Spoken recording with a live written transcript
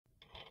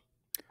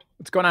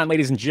What's going on,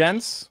 ladies and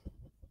gents?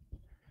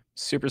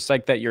 Super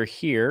psyched that you're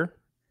here.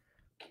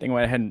 I think I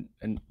went ahead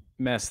and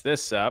mess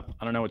this up.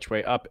 I don't know which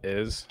way up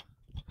is.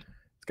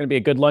 It's going to be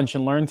a good lunch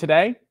and learn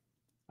today.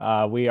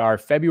 We are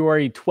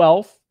February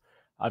 12th.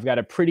 I've got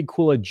a pretty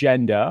cool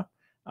agenda.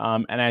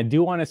 And I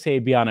do want to say,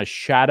 beyond a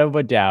shadow of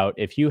a doubt,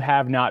 if you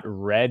have not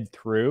read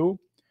through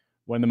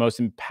one of the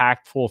most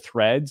impactful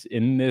threads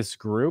in this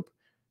group,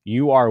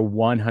 you are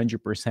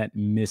 100%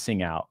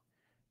 missing out.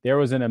 There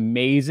was an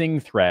amazing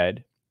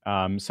thread.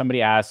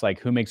 Somebody asked, like,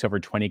 who makes over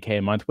 20K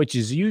a month, which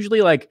is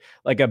usually like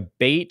a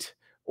bait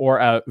or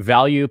a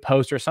value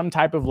post or some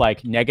type of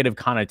like negative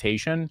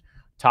connotation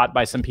taught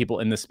by some people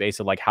in the space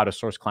of like how to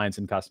source clients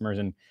and customers.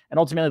 And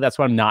ultimately, that's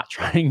what I'm not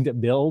trying to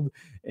build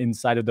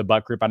inside of the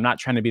Buck Group. I'm not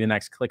trying to be the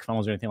next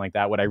ClickFunnels or anything like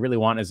that. What I really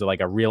want is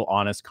like a real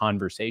honest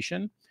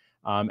conversation.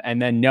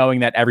 And then knowing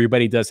that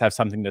everybody does have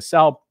something to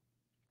sell,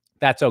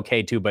 that's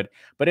okay too. But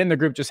in the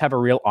group, just have a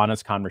real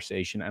honest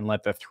conversation and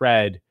let the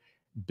thread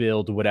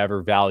build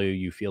whatever value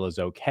you feel is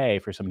okay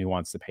for somebody who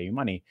wants to pay you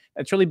money.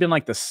 That's really been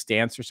like the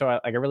stance or so.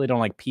 I really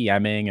don't like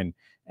PMing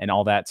and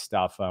all that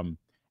stuff.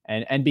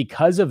 And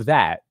because of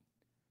that,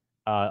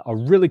 a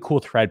really cool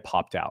thread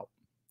popped out.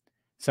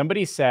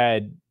 Somebody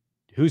said,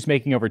 who's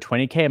making over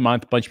 20K a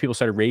month? A bunch of people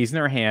started raising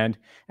their hand.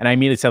 And I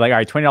immediately said, like, all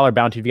right, $20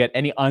 bounty. If you get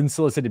any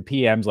unsolicited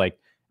PMs, like,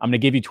 I'm going to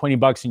give you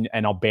 $20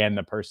 and I'll ban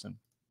the person.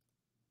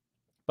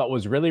 But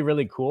what's really,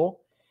 really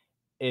cool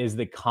is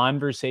the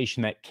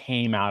conversation that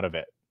came out of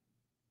it.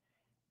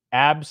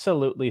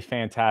 Absolutely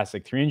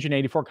fantastic.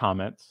 384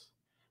 comments.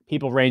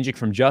 People ranging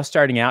from just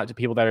starting out to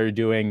people that are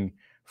doing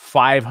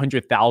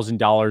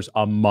 $500,000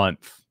 a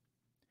month.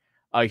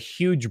 A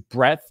huge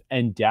breadth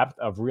and depth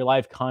of real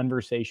life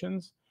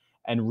conversations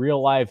and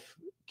real life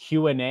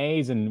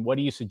Q&As and what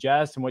do you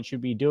suggest and what you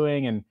should be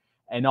doing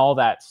and all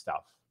that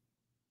stuff.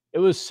 It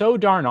was so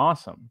darn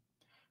awesome.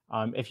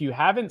 If you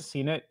haven't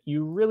seen it,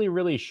 you really,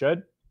 really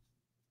should.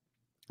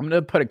 I'm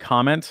going to put a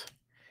comment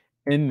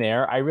in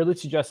there. I really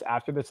suggest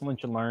after this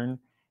lunch and learn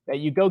that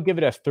you go give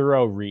it a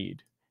thorough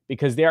read,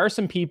 because there are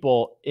some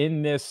people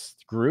in this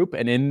group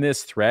and in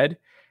this thread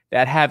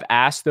that have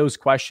asked those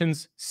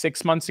questions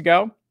 6 months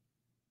ago,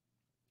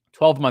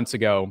 12 months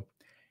ago,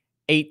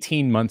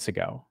 18 months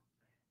ago.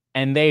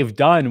 And they've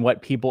done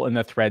what people in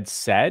the thread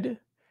said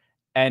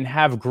and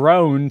have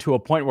grown to a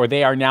point where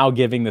they are now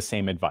giving the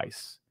same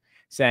advice,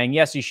 saying,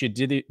 yes, you should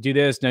do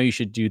this. No, you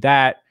should do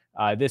that.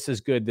 This is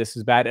good. This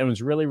is bad. And it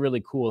was really,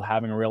 really cool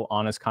having a real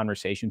honest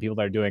conversation. People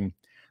that are doing,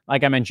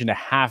 like I mentioned,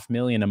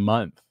 $500,000 a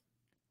month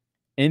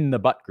in the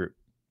Butt Group.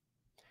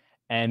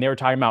 And they were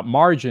talking about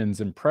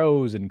margins and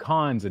pros and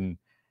cons. And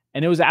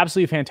it was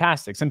absolutely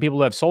fantastic. Some people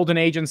who have sold an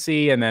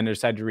agency and then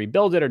decided to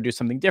rebuild it or do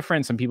something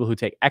different. Some people who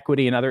take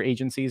equity in other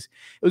agencies.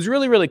 It was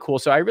really, really cool.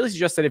 So I really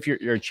suggest that if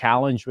you're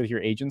challenged with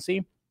your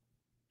agency,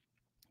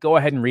 go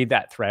ahead and read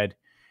that thread.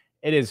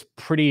 It is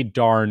pretty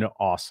darn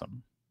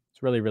awesome.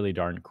 It's really, really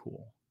darn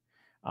cool.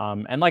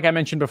 And like I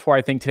mentioned before,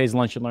 I think today's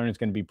lunch and learn is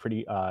going to be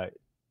pretty, I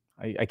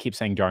keep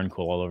saying darn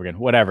cool all over again.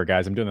 Whatever,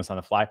 guys, I'm doing this on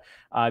the fly.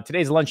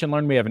 Today's lunch and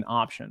learn, we have an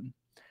option.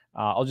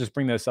 I'll just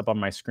bring this up on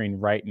my screen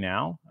right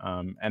now.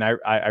 And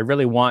I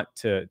really want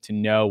to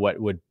know what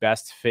would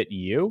best fit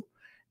you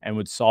and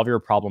would solve your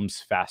problems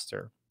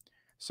faster.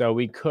 So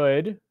we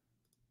could,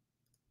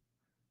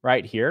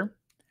 right here,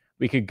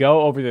 we could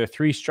go over the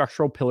 3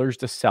 structural pillars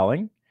to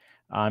selling.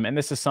 And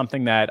this is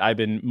something that I've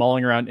been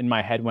mulling around in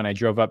my head when I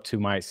drove up to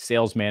my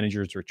sales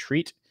manager's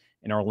retreat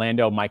in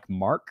Orlando, Mike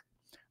Mark,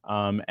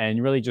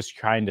 and really just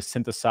trying to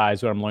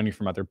synthesize what I'm learning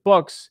from other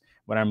books,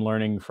 what I'm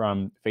learning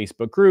from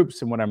Facebook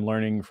groups, and what I'm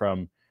learning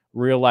from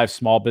real life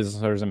small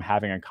business owners I'm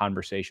having a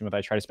conversation with. I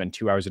try to spend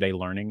 2 hours a day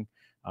learning,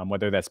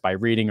 whether that's by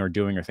reading or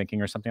doing or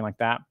thinking or something like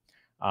that.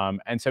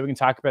 And so we can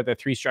talk about the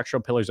 3 structural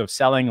pillars of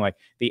selling, like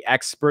the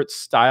expert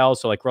style.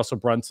 So like Russell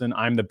Brunson,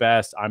 I'm the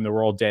best, I'm the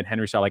world. Dan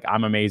Henry style, like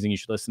I'm amazing, you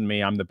should listen to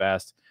me, I'm the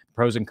best.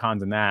 Pros and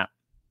cons in that.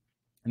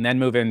 And then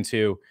move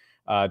into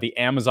the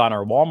Amazon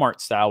or Walmart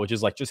style, which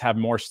is like just have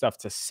more stuff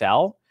to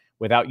sell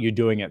without you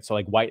doing it. So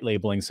like white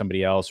labeling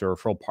somebody else or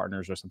referral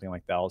partners or something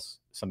like that,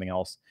 something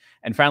else.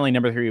 And finally,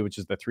 number 3, which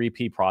is the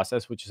 3P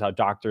process, which is how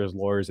doctors,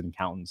 lawyers, and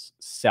accountants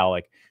sell.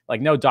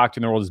 Like no doctor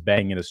in the world is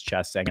banging his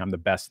chest saying, I'm the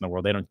best in the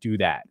world. They don't do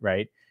that,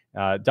 right?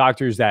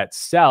 Doctors that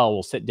sell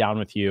will sit down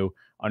with you,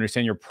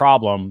 understand your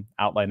problem,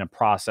 outline a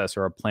process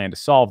or a plan to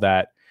solve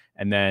that,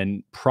 and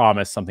then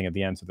promise something at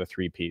the end of the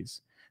 3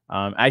 Ps.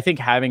 I think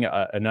having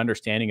an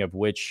understanding of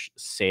which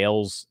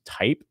sales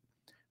type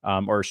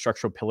or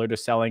structural pillar to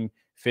selling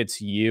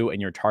fits you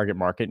and your target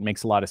market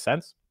makes a lot of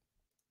sense.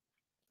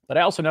 But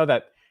I also know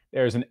that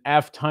there's an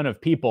F ton of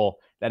people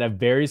that have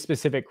very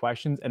specific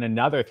questions and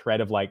another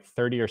thread of like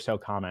 30 or so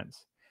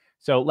comments.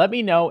 So let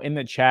me know in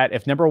the chat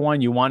if number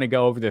 1, you want to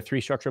go over the 3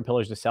 structural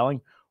pillars to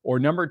selling, or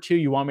number 2,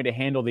 you want me to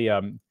handle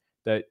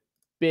the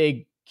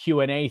big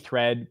Q&A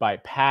thread by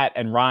Pat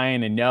and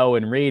Ryan and Noah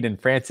and Reed and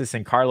Francis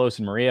and Carlos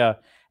and Maria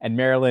and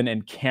Marilyn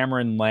and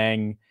Cameron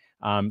Lang.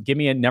 Give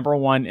me a number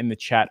 1 in the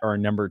chat or a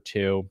number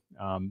 2,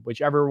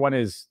 whichever one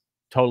is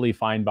totally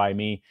fine by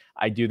me.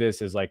 I do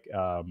this as like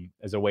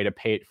as a way to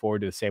pay it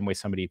forward to the same way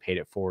somebody paid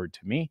it forward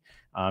to me.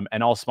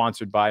 And all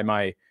sponsored by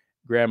my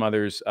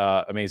grandmother's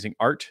amazing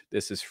art.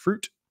 This is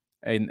fruit,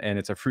 and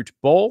it's a fruit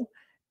bowl,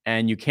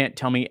 and you can't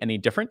tell me any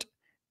different.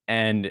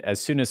 And as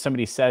soon as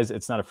somebody says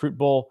it's not a fruit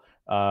bowl,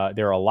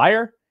 they're a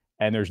liar.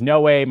 And there's no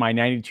way my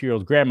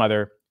 92-year-old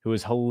grandmother, who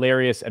is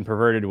hilarious and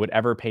perverted, would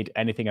ever paint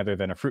anything other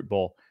than a fruit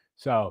bowl.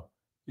 So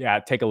yeah,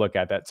 take a look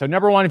at that. So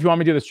number one, if you want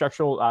me to do the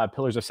structural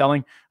pillars of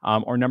selling,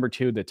 or number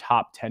two, the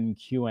top 10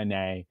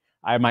 Q&A.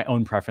 I have my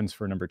own preference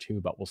for number two,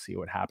 but we'll see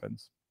what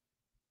happens.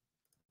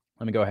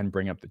 Let me go ahead and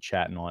bring up the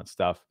chat and all that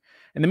stuff.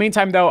 In the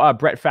meantime, though,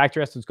 Brett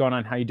Factorist, what's going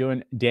on? How you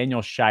doing?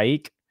 Daniel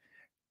Shaik,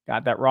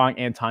 got that wrong.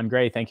 Anton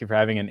Gray, thank you for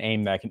having a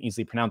name that I can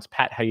easily pronounce.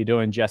 Pat, how you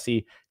doing?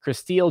 Jesse,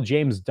 Christelle,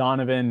 James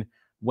Donovan,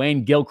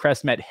 Wayne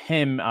Gilchrist, met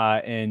him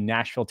in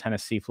Nashville,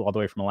 Tennessee, flew all the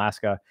way from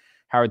Alaska.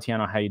 Howard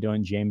Tiano, how you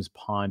doing? James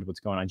Pond,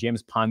 what's going on?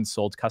 James Pond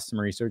sold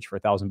customer research for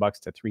 $1,000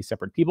 to 3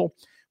 separate people,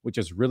 which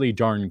is really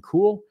darn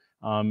cool.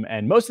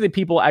 And most of the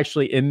people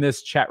actually in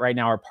this chat right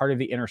now are part of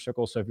the inner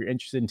circle. So if you're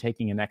interested in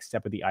taking a next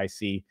step of the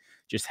IC,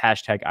 just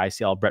hashtag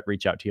ICL. Brett,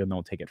 reach out to you and then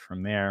we'll take it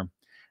from there.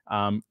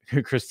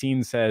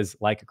 Christine says,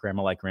 like a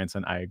grandma, like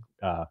grandson.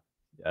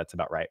 That's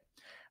about right.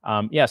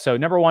 Yeah, so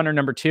number one or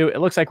number two, it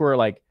looks like we're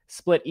like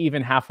split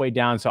even halfway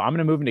down. So I'm going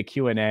to move into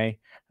Q&A.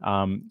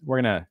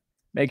 We're going to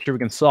make sure we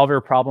can solve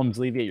your problems,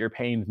 alleviate your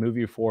pains, move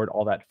you forward,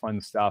 all that fun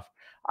stuff.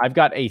 I've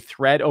got a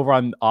thread over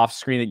on off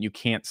screen that you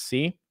can't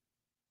see.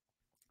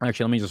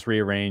 Actually, let me just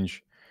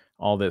rearrange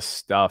all this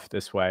stuff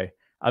this way.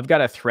 I've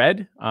got a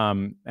thread,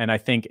 and I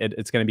think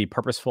it's going to be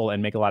purposeful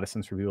and make a lot of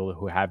sense for people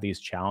who have these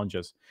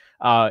challenges.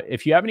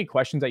 If you have any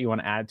questions that you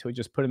want to add to it,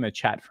 just put in the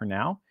chat for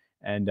now,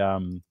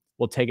 and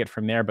we'll take it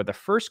from there. But the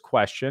first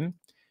question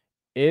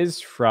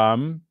is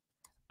from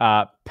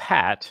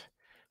Pat,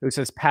 who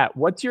says, Pat,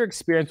 what's your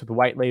experience with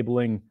white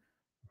labeling,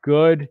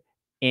 good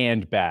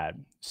and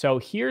bad? So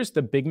here's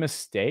the big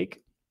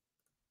mistake.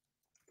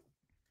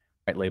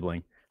 White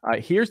labeling.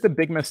 Here's the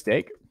big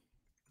mistake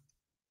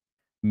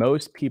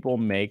most people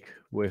make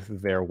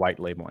with their white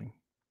labeling.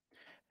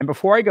 And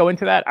before I go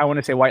into that, I want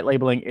to say white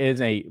labeling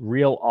is a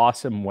real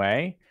awesome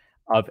way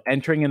of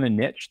entering in a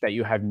niche that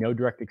you have no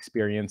direct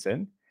experience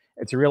in.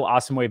 It's a real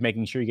awesome way of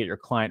making sure you get your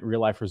client real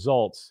life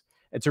results.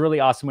 It's a really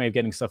awesome way of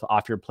getting stuff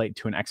off your plate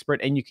to an expert,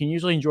 and you can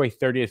usually enjoy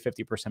 30 to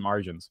 50%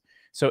 margins.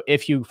 So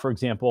if you, for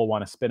example,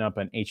 want to spin up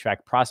an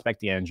HVAC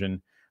prospecting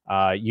engine,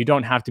 you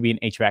don't have to be an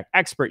HVAC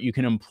expert. You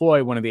can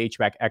employ one of the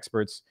HVAC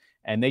experts,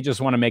 and they just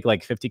want to make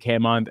like 50K a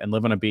month and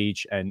live on a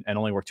beach and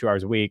only work 2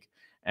 hours a week.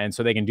 And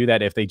so they can do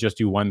that if they just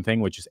do one thing,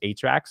 which is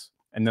HVACs,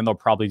 and then they'll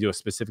probably do a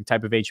specific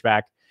type of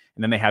HVAC,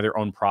 and then they have their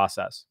own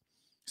process.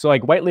 So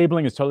like white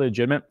labeling is totally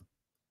legitimate.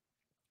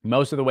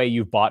 Most of the way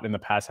you've bought in the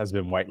past has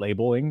been white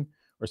labeling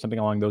or something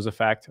along those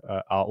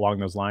along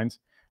those lines.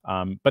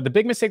 But the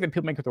big mistake that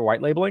people make with their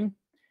white labeling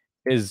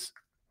is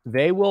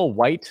they will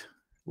white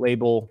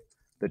label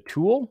the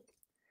tool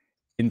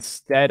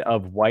instead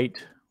of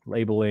white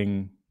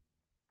labeling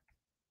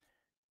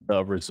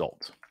the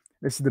result.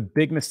 This is the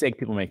big mistake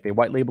people make. They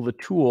white label the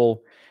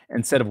tool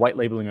instead of white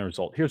labeling the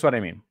result. Here's what I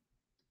mean.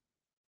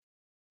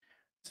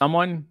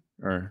 Someone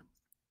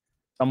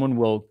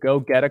will go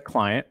get a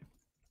client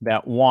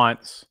that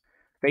wants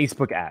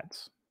Facebook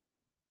ads.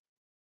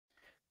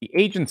 The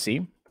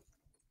agency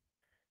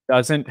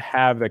doesn't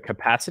have the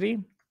capacity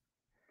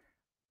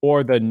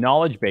or the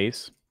knowledge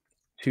base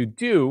to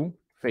do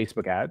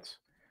Facebook ads,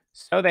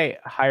 so they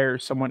hire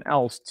someone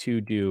else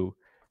to do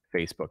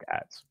Facebook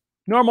ads.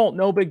 Normal,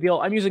 no big deal.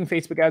 I'm using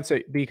Facebook ads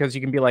because you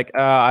can be like,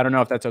 I don't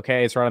know if that's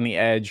okay. It's right on the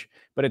edge,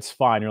 but it's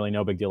fine. Really,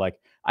 no big deal. Like,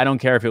 I don't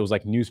care if it was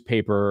like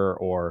newspaper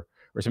or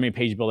somebody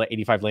page build at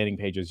 85 landing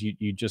pages.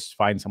 You just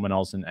find someone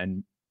else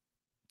and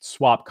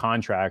swap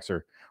contracts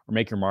or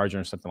make your margin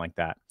or something like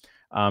that.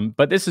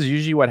 But this is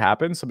usually what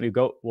happens. Somebody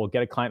will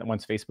get a client that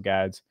wants Facebook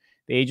ads.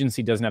 The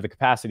agency doesn't have the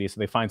capacity, so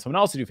they find someone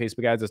else to do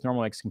Facebook ads. This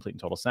normally makes complete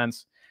and total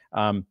sense.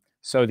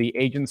 So the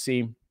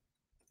agency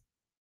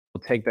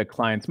will take the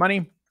client's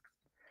money,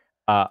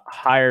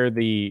 hire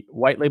the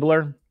white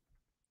labeler,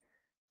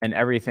 and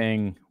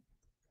everything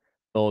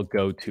will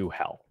go to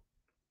hell.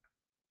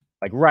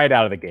 Like right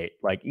out of the gate.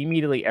 Like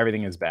immediately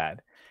everything is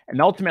bad.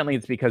 And ultimately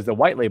it's because the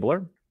white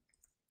labeler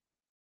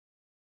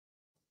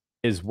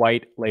is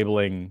white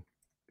labeling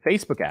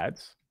Facebook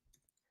ads,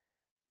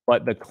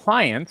 but the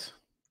client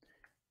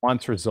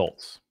wants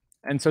results.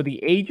 And so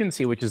the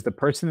agency, which is the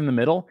person in the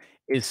middle,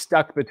 is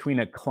stuck between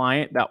a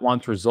client that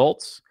wants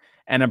results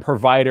and a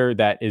provider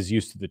that is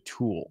used to the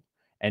tool.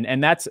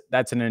 And that's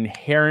an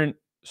inherent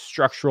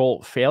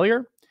structural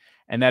failure.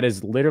 And that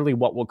is literally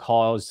what will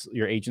cause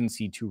your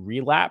agency to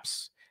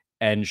relapse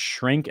and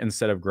shrink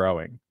instead of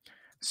growing.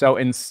 So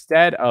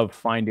instead of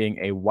finding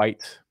a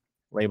white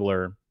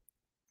labeler,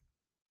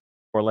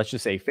 or let's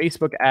just say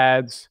Facebook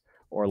ads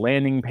or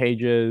landing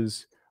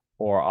pages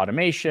or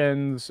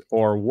automations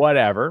or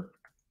whatever,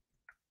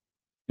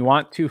 you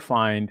want to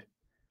find,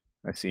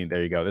 let's see,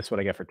 there you go. This is what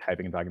I get for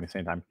typing and talking at the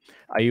same time.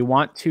 You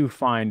want to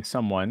find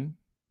someone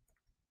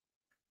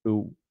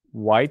who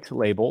white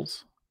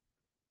labels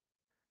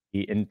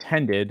the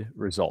intended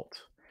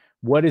result.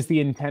 What is the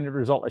intended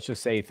result? Let's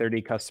just say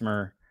 30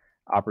 customer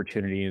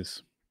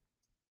opportunities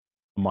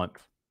a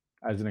month,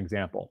 as an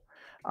example.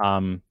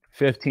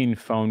 15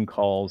 phone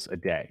calls a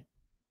day.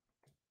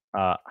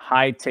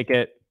 High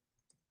ticket,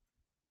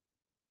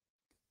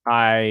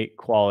 high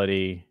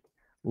quality,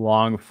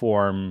 long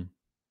form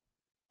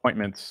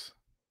appointments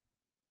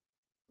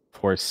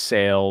for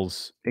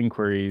sales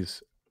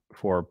inquiries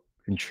for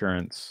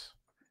insurance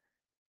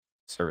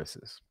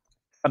services.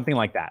 Something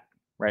like that,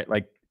 right?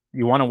 Like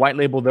you want to white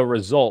label the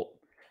result,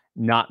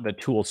 not the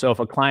tool. So if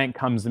a client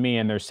comes to me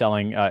and they're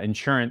selling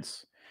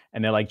insurance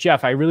and they're like,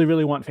 Jeff, I really,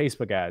 really want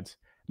Facebook ads.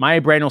 My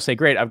brain will say,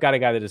 great, I've got a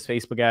guy that does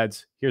Facebook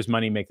ads. Here's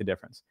money, make the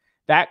difference.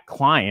 That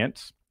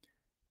client,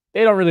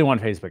 they don't really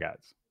want Facebook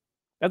ads.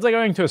 That's like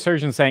going to a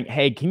surgeon saying,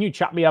 hey, can you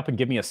chop me up and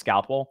give me a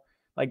scalpel?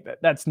 Like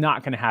that's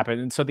not going to happen.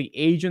 And so the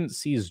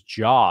agency's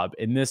job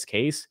in this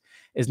case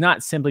is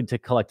not simply to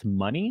collect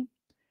money,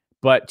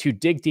 but to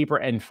dig deeper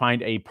and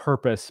find a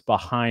purpose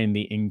behind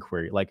the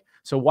inquiry. Like,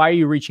 so why are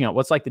you reaching out?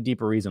 What's like the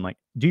deeper reason? Like,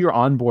 do your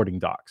onboarding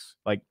docs.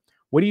 Like,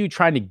 what are you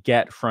trying to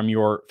get from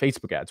your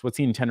Facebook ads? What's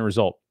the intended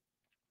result?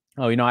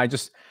 Oh,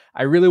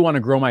 I really want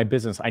to grow my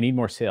business. I need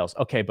more sales.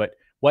 Okay, but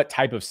what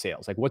type of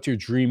sales? Like, what's your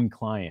dream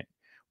client?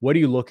 What are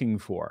you looking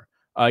for?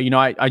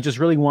 I just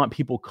really want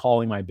people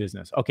calling my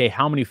business. Okay,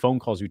 how many phone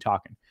calls are you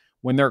talking?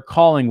 When they're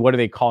calling, what are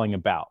they calling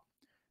about?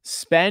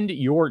 Spend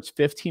your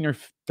 15 or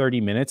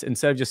 30 minutes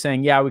instead of just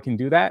saying, yeah, we can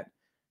do that.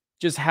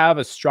 Just have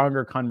a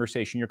stronger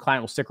conversation. Your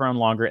client will stick around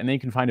longer and then you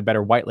can find a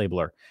better white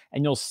labeler.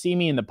 And you'll see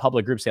me in the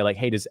public group say like,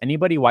 hey, does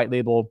anybody white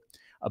label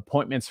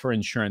appointments for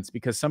insurance?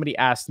 Because somebody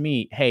asked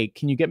me, hey,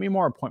 can you get me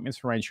more appointments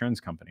for my insurance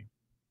company?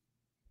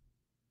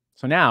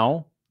 So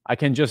now I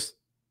can just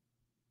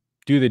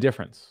do the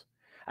difference.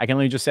 I can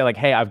only just say like,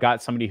 hey, I've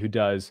got somebody who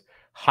does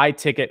high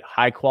ticket,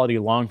 high quality,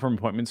 long form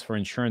appointments for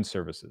insurance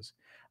services.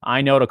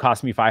 I know it'll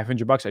cost me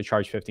 $500. I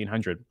charge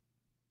 $1,500.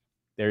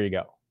 There you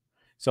go.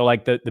 So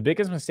like the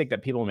biggest mistake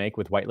that people make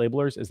with white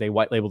labelers is they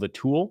white label the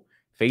tool,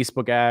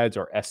 Facebook ads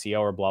or SEO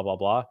or blah, blah,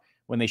 blah,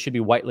 when they should be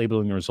white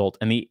labeling the result.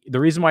 And the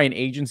reason why an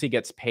agency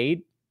gets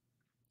paid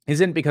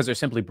isn't because they're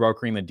simply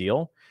brokering the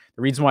deal.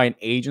 The reason why an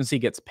agency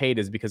gets paid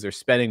is because they're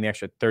spending the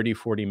extra 30,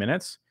 40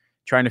 minutes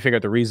trying to figure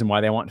out the reason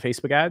why they want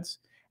Facebook ads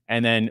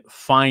and then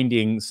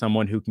finding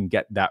someone who can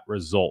get that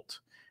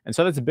result. And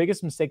so that's the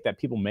biggest mistake that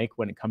people make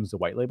when it comes to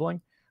white labeling.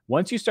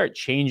 Once you start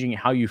changing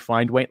how you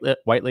find white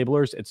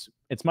labelers,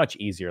 it's much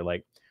easier.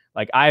 Like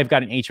I've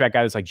got an HVAC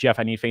guy that's like, Jeff,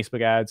 I need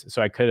Facebook ads.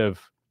 So I could have,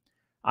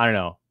 I don't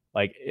know,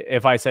 like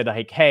if I said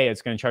like, hey,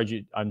 it's going to charge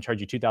you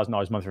 $2,000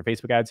 a month for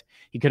Facebook ads,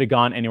 he could have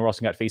gone anywhere else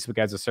and got Facebook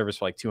ads as a service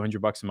for like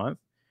 $200 a month.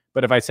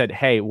 But if I said,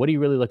 hey, what are you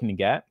really looking to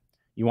get?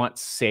 You want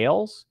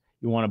sales,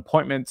 you want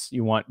appointments,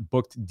 you want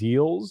booked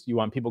deals, you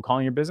want people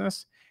calling your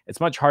business. It's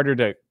much harder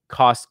to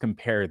cost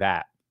compare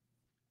that.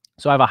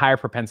 So I have a higher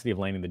propensity of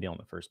landing the deal in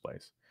the first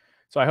place.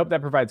 So I hope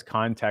that provides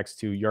context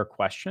to your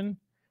question.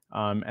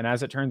 And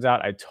as it turns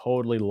out, I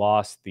totally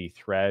lost the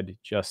thread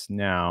just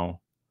now.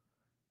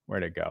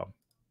 Where'd it go?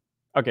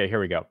 Okay, here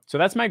we go. So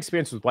that's my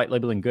experience with white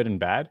labeling good and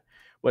bad.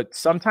 What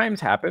sometimes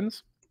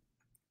happens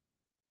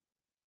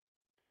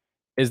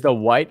is the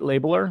white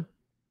labeler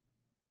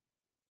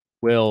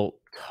will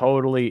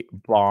totally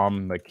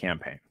bomb the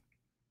campaign.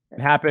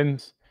 It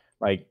happens.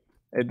 Like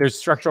there's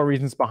structural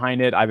reasons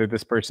behind it. Either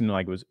this person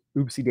like was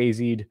oopsie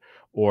daisied,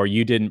 or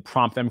you didn't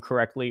prompt them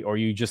correctly, or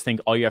you just think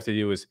all you have to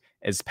do is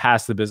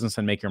pass the business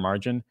and make your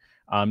margin.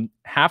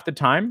 Half the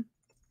time,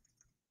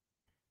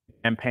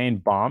 campaign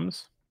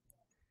bombs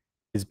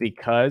is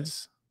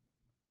because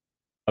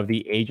of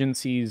the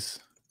agency's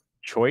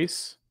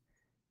choice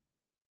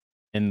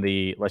in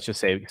the, let's just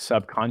say,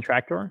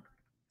 subcontractor.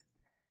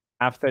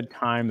 Half the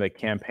time the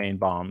campaign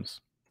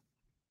bombs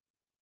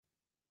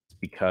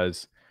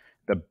because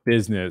the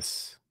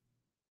business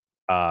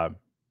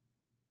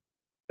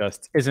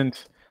just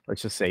isn't,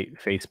 let's just say,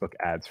 Facebook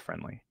ads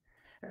friendly.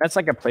 That's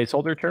like a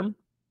placeholder term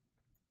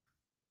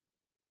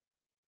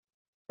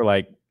for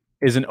like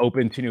isn't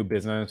open to new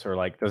business or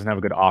like doesn't have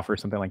a good offer,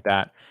 something like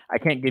that. I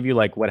can't give you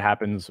like what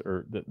happens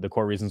or the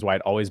core reasons why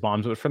it always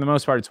bombs, but for the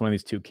most part, it's one of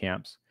these two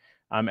camps.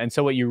 And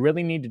so what you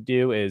really need to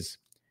do is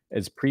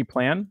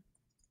pre-plan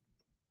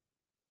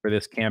for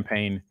this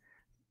campaign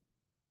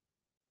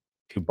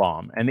to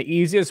bomb. And the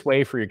easiest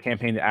way for your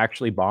campaign to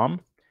actually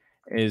bomb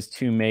is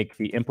to make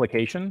the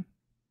implication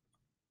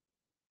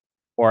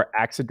or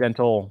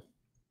accidental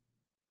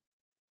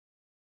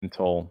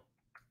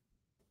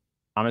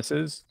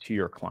promises to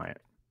your client.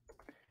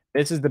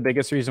 This is the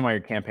biggest reason why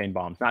your campaign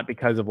bombs, not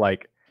because of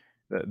like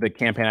the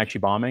campaign actually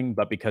bombing,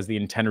 but because the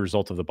intended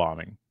result of the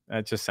bombing.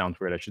 That just sounds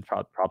weird. I should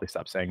probably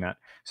stop saying that.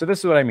 So this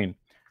is what I mean.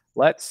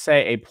 Let's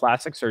say a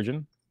plastic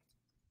surgeon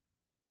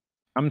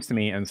comes to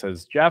me and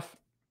says, Jeff,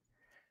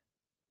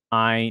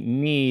 I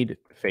need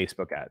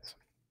Facebook ads.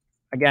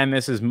 Again,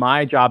 this is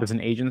my job as an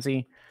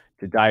agency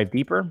to dive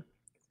deeper,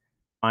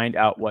 find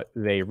out what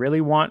they really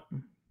want,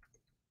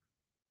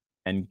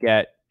 and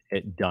get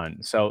it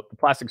done. So the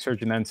plastic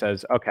surgeon then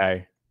says,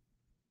 okay,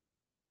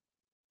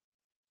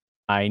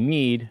 I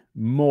need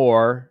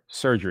more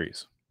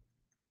surgeries.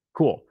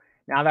 Cool.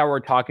 Now that we're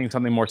talking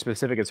something more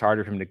specific, it's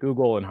harder for him to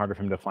Google and harder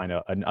for him to find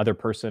another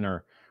person,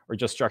 or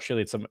just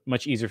structurally, it's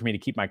much easier for me to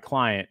keep my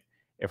client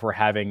if we're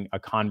having a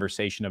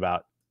conversation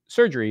about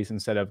surgeries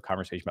instead of a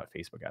conversation about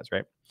Facebook ads,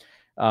 right?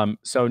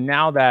 So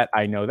now that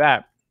I know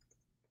that,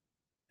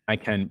 I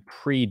can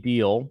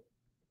pre-deal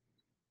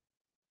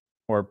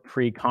or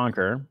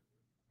pre-conquer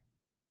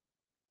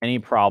any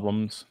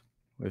problems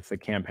with the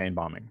campaign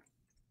bombing.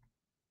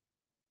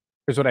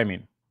 Here's what I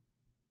mean.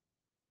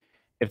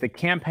 If the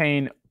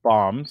campaign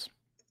bombs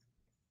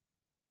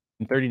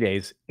in 30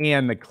 days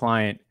and the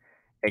client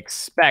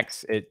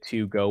expects it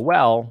to go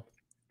well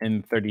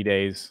in 30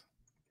 days,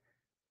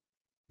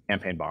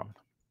 campaign bombed.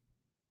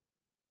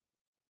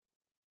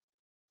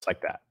 It's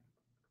like that.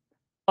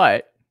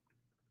 But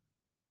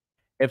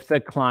if the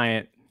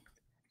client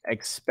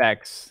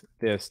expects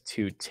this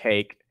to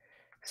take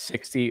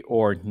 60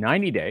 or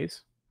 90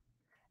 days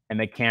and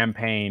the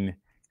campaign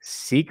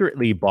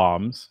secretly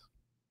bombs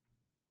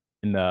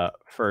in the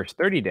first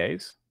 30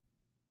 days,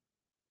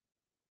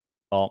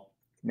 well,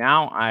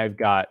 now I've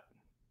got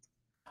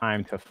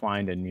time to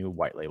find a new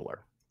white label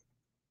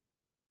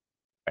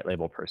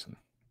person.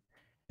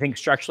 I think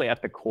structurally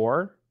at the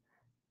core,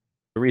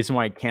 the reason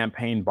why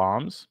campaign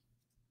bombs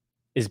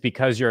is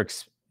because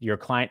your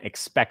client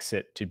expects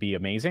it to be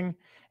amazing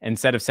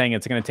instead of saying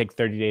it's going to take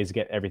 30 days to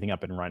get everything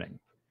up and running.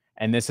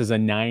 And this is a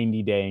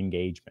 90-day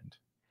engagement.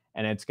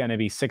 And it's going to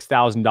be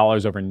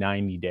 $6,000 over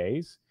 90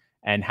 days.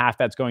 And half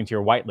that's going to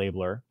your white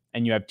labeler.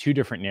 And you have two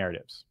different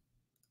narratives.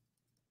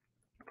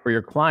 For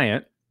your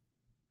client,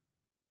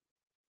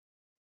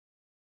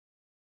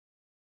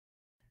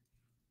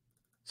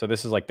 so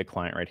this is like the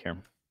client right here.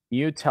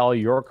 You tell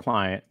your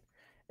client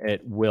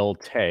it will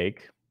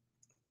take,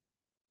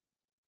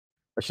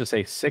 let's just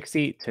say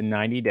 60 to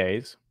 90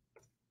 days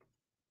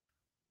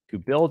to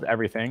build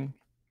everything,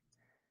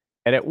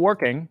 get it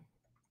working,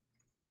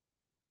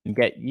 and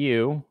get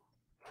you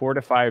 4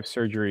 to 5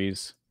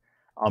 surgeries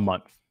a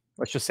month.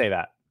 Let's just say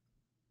that.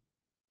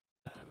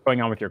 What's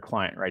going on with your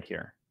client right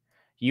here?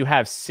 You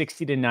have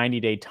 60 to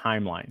 90-day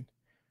timeline.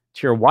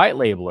 To your white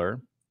labeler,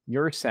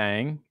 you're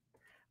saying,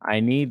 I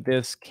need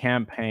this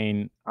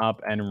campaign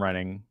up and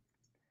running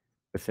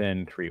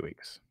within 3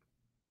 weeks.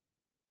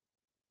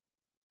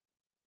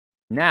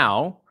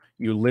 Now,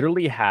 you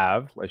literally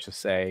have, let's just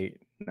say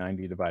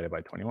 90 divided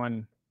by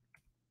 21.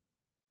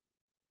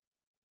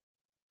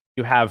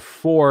 You have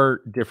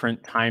 4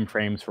 different time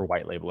frames for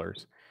white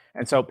labelers.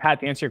 And so, Pat,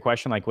 to answer your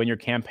question, like when your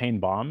campaign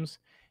bombs,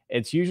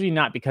 it's usually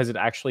not because it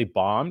actually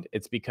bombed.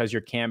 It's because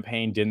your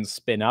campaign didn't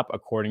spin up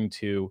according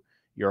to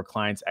your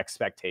client's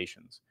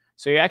expectations.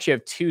 So you actually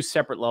have 2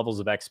 separate levels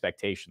of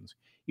expectations.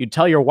 You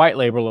tell your white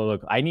labeler,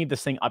 look, I need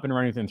this thing up and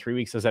running within 3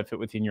 weeks. Does that fit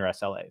within your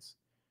SLAs?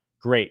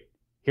 Great.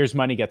 Here's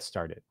money, get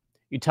started.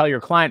 You tell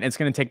your client it's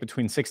going to take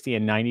between 60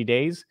 and 90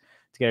 days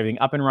to get everything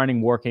up and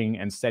running, working,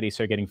 and steady.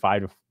 So you're getting 4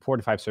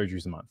 to 5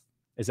 surgeries a month.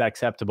 Is that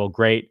acceptable?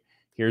 Great.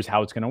 Here's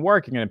how it's going to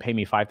work. You're going to pay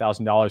me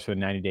 $5,000 for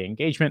the 90-day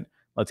engagement.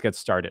 Let's get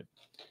started.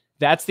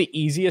 That's the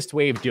easiest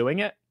way of doing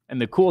it.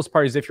 And the coolest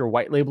part is if your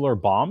white labeler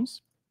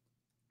bombs,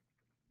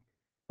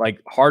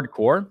 like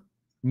hardcore,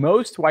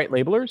 most white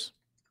labelers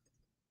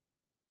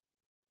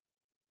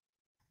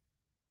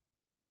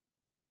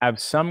have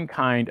some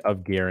kind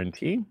of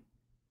guarantee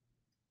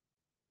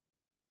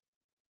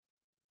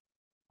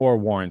or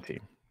warranty.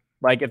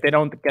 Like if they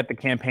don't get the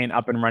campaign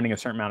up and running a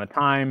certain amount of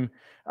time,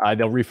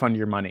 they'll refund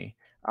your money.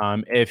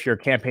 If your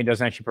campaign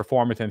doesn't actually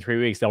perform within 3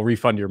 weeks, they'll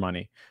refund your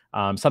money,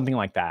 something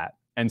like that.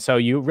 And so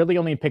you really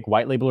only pick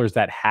white labelers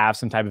that have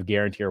some type of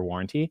guarantee or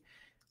warranty.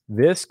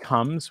 This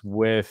comes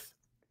with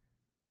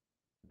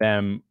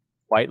them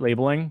white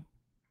labeling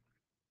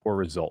for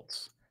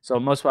results. So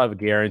most will have a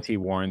guarantee,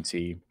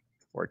 warranty,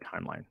 or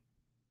timeline.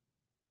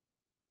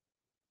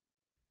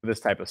 This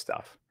type of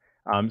stuff.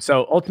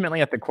 So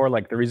ultimately at the core,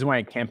 like the reason why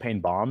a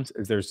campaign bombs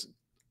is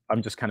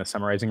I'm just kind of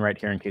summarizing right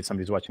here in case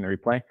somebody's watching the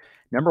replay.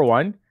 Number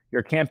one,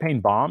 your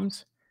campaign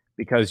bombs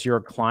because your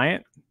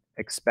client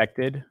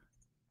expected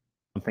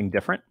something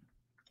different.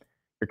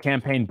 Your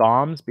campaign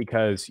bombs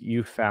because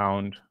you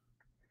found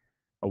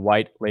a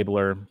white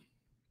labeler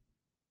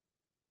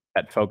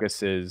that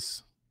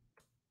focuses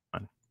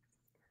on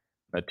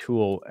the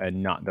tool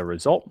and not the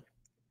result.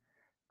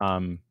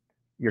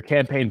 Your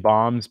campaign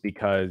bombs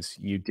because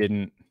you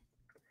didn't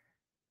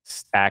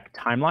stack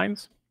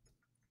timelines,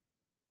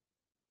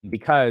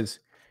 because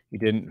you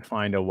didn't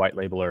find a white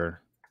labeler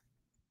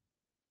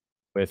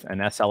with an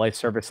SLA,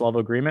 service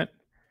level agreement,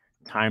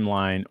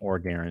 timeline, or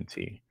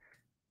guarantee.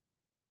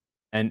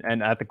 And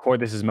at the core,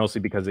 this is mostly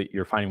because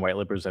you're finding white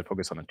labelers that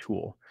focus on a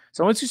tool.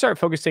 So once you start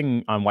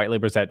focusing on white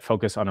labelers that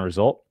focus on a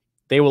result,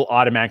 they will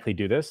automatically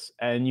do this,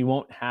 and you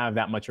won't have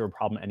that much of a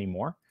problem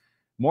anymore.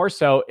 More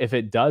so, if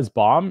it does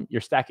bomb, you're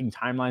stacking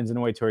timelines in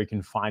a way to where you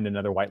can find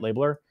another white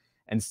labeler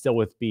and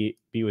still be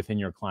within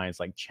your clients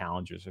like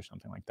challenges or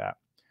something like that.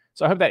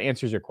 So I hope that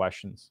answers your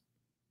questions.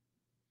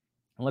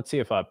 And let's see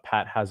if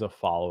Pat has a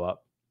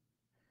follow-up.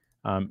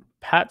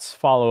 Pat's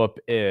follow-up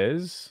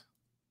is,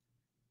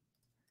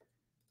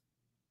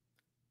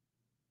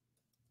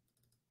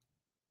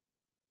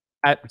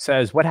 That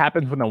says, what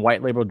happens when the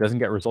white label doesn't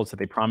get results that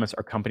they promise?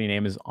 Our company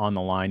name is on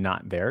the line,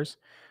 not theirs.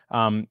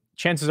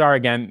 Chances are,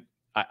 again,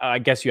 I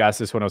guess you asked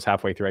this when I was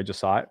halfway through. I just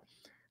saw it.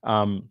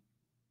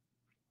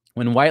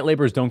 When white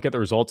labelers don't get the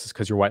results, it's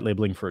because you're white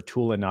labeling for a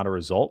tool and not a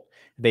result.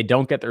 If they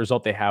don't get the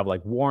result, they have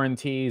like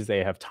warranties,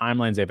 they have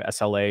timelines, they have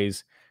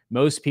SLAs.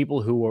 Most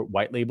people who are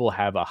white label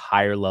have a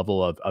higher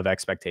level of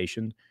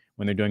expectation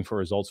when they're doing for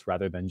results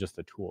rather than just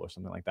a tool or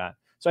something like that.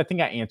 So I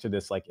think I answered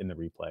this like in the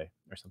replay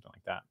or something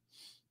like that.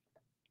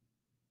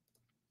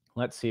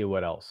 Let's see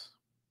what else.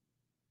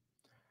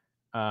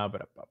 Noah,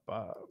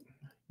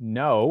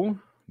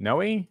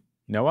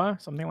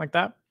 something like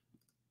that.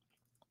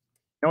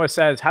 Noah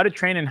says, how to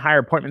train and hire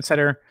appointment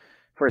setter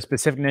for a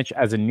specific niche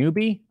as a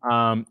newbie.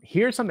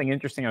 Here's something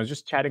interesting. I was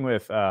just chatting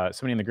with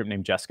somebody in the group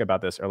named Jessica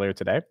about this earlier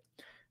today.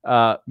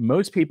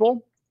 Most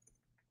people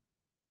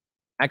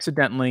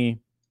accidentally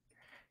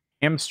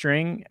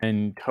hamstring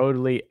and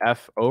totally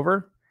F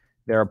over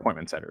their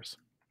appointment setters.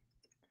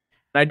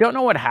 And I don't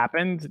know what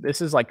happened. This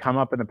has like come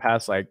up in the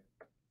past like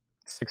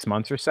 6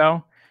 months or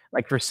so.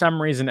 Like for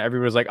some reason,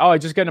 everyone's like, oh, I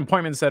just get an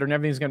appointment setter and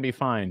everything's going to be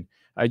fine.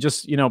 I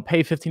just, pay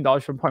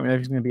 $15 for an appointment,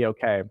 everything's going to be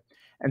okay.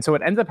 And so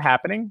what ends up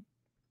happening,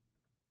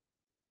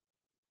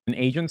 an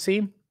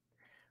agency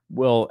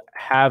will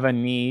have a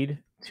need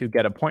to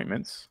get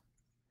appointments.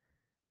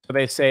 So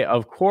they say,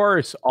 of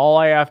course, all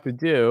I have to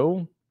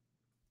do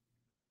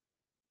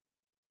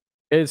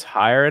is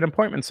hire an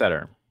appointment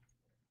setter,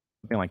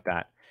 something like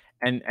that.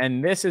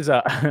 And this is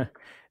a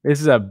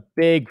this is a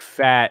big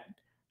fat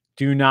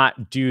do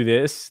not do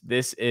this.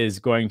 This is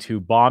going to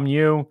bomb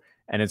you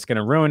and it's going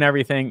to ruin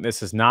everything.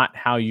 This is not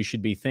how you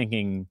should be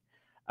thinking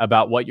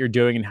about what you're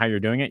doing and how you're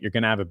doing it. You're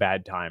going to have a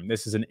bad time.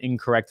 This is an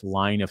incorrect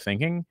line of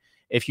thinking.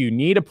 If you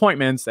need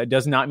appointments, that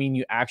does not mean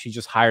you actually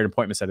just hire an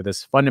appointment setter. This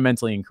is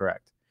fundamentally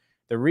incorrect.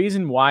 The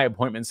reason why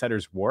appointment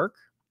setters work,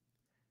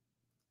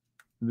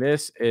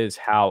 this is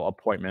how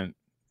appointment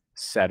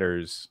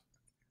setters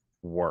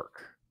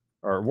work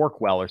or work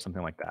well or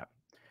something like that.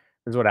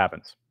 This is what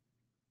happens.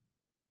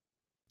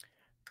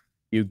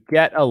 You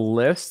get a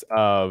list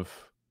of,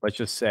 let's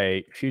just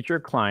say, future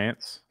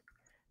clients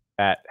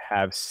that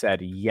have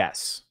said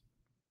yes.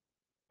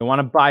 They want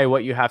to buy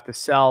what you have to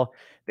sell.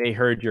 They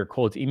heard your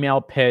cold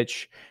email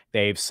pitch.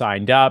 They've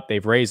signed up.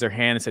 They've raised their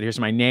hand and said, here's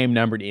my name,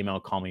 number, and email.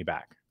 Call me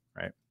back,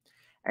 right?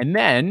 And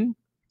then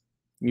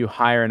you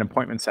hire an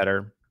appointment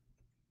setter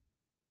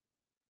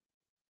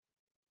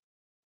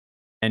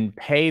and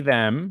pay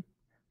them,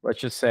 let's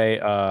just say,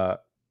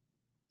 about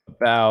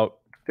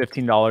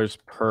 $15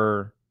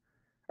 per,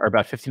 or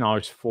about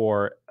 $15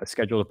 for a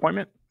scheduled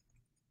appointment.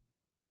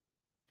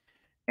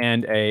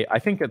 And I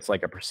think it's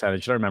like a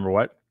percentage, I don't remember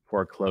what,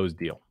 for a closed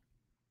deal.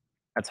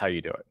 That's how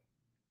you do it.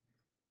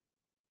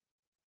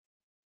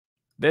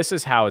 This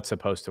is how it's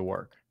supposed to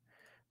work.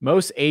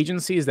 Most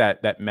agencies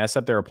that mess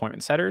up their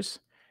appointment setters,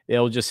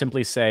 they'll just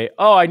simply say,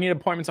 oh, I need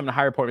appointments, I'm going to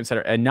hire appointment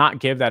setter, and not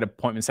give that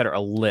appointment setter a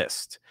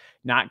list,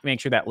 not make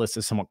sure that list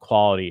is somewhat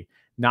quality,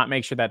 not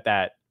make sure that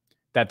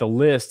the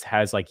list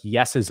has like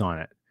yeses on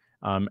it.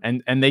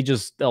 And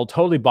they'll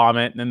totally bomb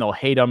it, and then they'll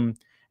hate them.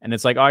 And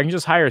it's like, oh, I can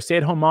just hire a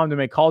stay-at-home mom to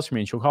make calls for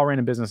me, and she'll call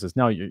random businesses.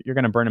 No, you're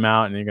going to burn them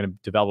out, and you're going to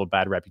develop a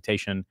bad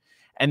reputation.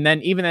 And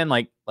then even then,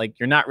 like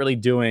you're not really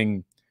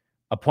doing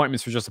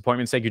appointments for just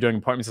appointment's sake. You're doing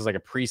appointments as like a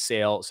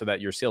pre-sale so that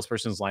your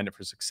salesperson is lined up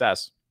for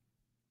success,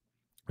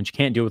 which you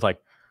can't do with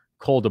like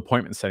cold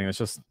appointment setting.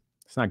 It's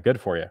not good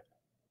for you.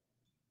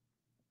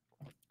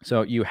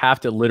 So you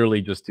have to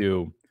literally just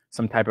do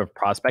some type of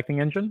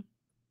prospecting engine.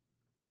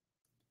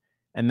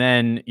 And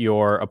then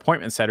your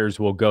appointment setters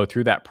will go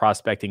through that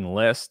prospecting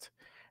list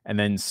and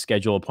then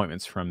schedule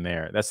appointments from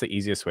there. That's the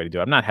easiest way to do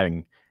it. I'm not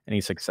having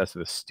any success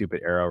with this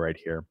stupid arrow right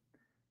here.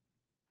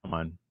 Come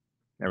on.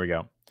 There we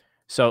go.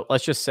 So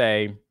let's just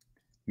say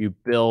you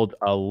build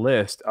a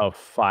list of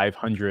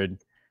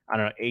 500,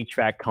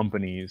 HVAC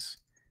companies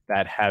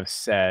that have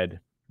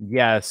said,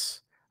 yes,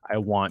 I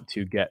want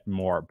to get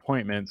more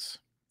appointments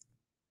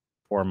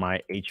for my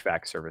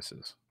HVAC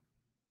services.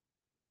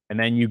 And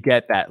then you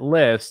get that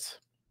list,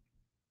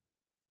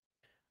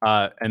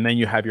 and then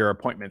you have your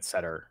appointment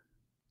setter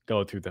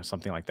go through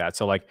something like that.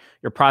 So like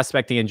your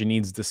prospecting engine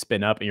needs to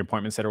spin up, and your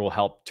appointment setter will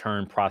help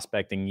turn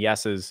prospecting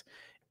yeses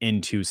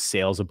into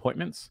sales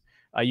appointments.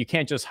 You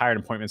can't just hire an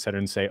appointment setter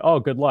and say, oh,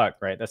 good luck,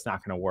 right? That's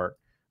not going to work.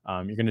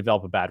 You're going to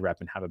develop a bad rep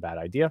and have a bad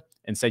idea.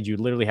 Instead, you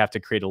literally have to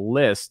create a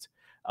list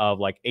of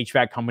like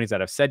HVAC companies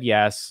that have said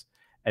yes.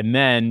 And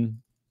then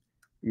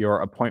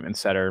your appointment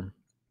setter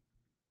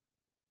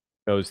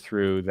goes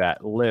through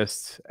that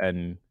list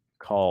and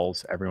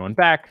calls everyone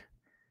back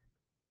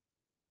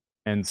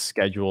and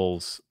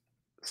schedules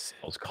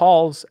sales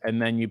calls. And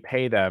then you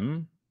pay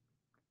them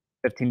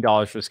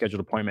 $15 for a scheduled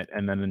appointment.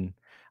 And then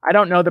I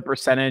don't know the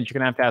percentage. You're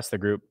going to have to ask the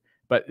group.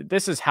 But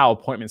this is how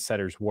appointment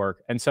setters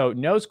work. And so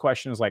No's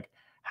question is like,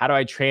 how do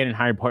I train and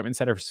hire appointment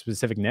setter for a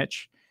specific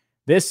niche?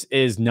 This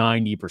is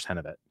 90%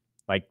 of it,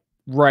 like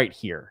right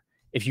here.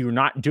 if you're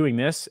not doing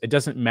this, it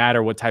doesn't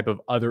matter what type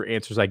of other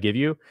answers I give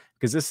you,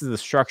 because this is the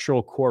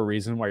structural core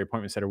reason why your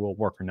appointment setter will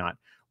work or not.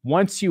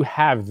 Once you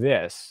have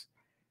this,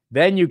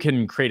 then you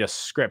can create a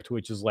script,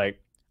 which is like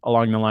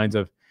along the lines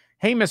of,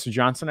 hey, Mr.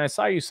 Johnson, I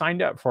saw you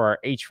signed up for our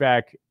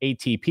HVAC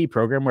ATP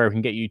program where we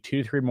can get you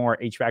 2 to 3 more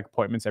HVAC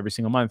appointments every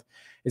single month.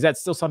 Is that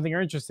still something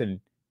you're interested in?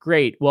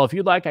 Great. Well, if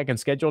you'd like, I can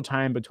schedule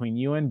time between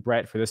you and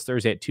Brett for this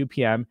Thursday at 2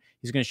 p.m.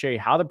 He's going to show you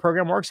how the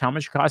program works, how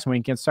much it costs, and when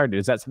you get started.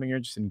 Is that something you're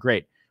interested in?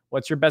 Great.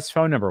 What's your best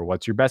phone number?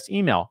 What's your best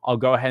email? I'll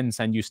go ahead and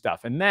send you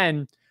stuff. And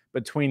then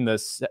between the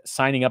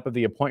signing up of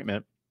the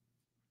appointment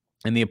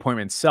and the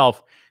appointment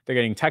itself, they're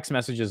getting text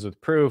messages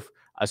with proof,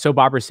 a soap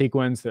opera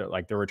sequence, that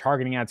like the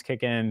retargeting ads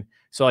kick in.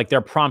 So like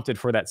they're prompted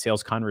for that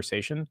sales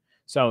conversation.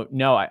 So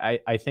no,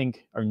 I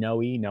think, or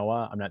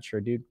Noah, I'm not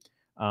sure, dude.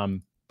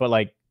 But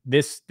like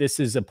this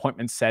is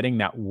appointment setting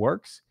that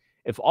works.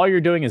 If all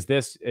you're doing is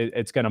this,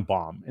 it's going to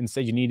bomb.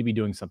 Instead, you need to be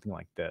doing something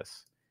like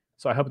this.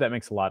 So I hope that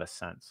makes a lot of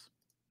sense.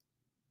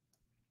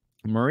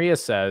 Maria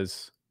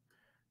says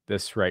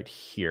this right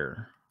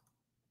here.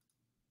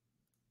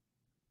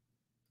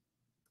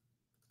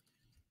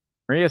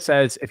 Maria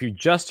says, if you're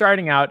just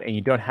starting out and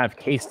you don't have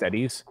case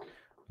studies,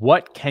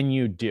 what can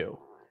you do?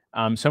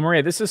 So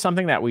Maria, this is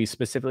something that we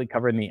specifically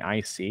cover in the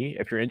IC.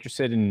 If you're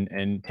interested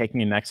in taking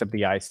the next up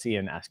the IC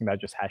and asking about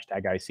just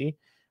hashtag IC,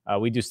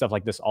 we do stuff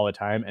like this all the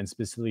time and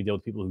specifically deal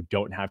with people who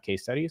don't have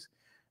case studies,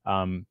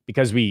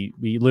 because we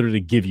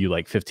literally give you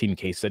like 15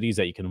 case studies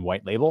that you can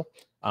white label.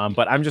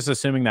 But I'm just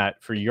assuming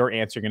that for your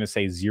answer, you're going to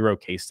say 0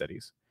 case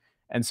studies.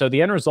 And so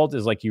the end result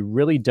is like you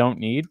really don't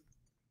need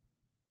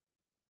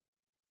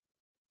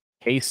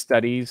case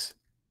studies,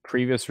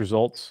 previous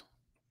results,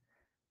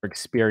 or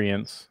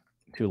experience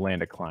to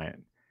land a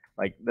client.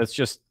 Like that's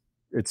just,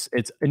 it's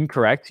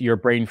incorrect. Your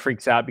brain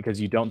freaks out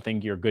because you don't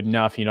think you're good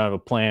enough. You don't have a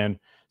plan.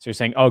 So you're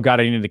saying, oh God,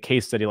 I need a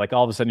case study. Like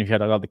all of a sudden, if you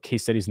had all the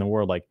case studies in the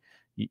world, like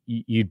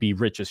you'd be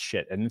rich as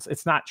shit. And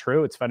it's not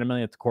true. It's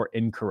fundamentally at the core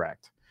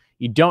incorrect.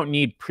 You don't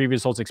need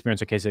previous results,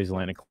 experience, or case studies to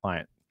land a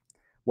client.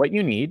 What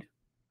you need,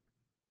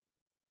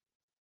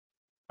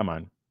 come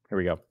on, here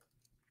we go.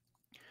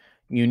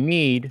 You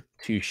need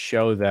to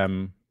show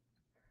them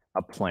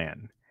a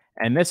plan.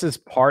 And this is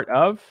part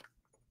of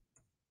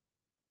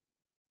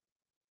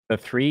the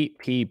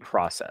 3P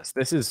process.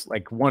 This is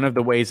like one of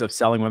the ways of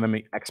selling when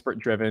I'm expert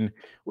driven,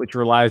 which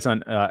relies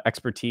on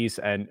expertise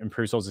and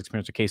improves sales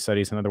experience with case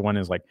studies. Another one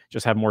is like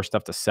just have more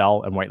stuff to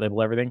sell and white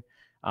label everything.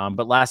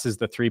 But last is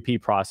the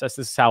 3P process.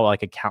 This is how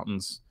like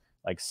accountants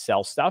like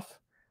sell stuff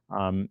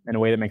in a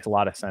way that makes a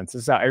lot of sense.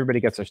 This is how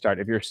everybody gets their start.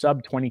 If you're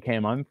sub 20K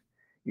a month,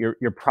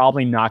 you're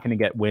probably not going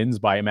to get wins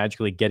by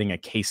magically getting a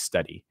case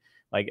study.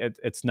 Like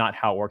it's not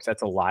how it works.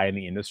 That's a lie in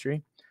the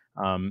industry.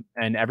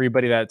 And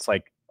everybody that's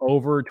like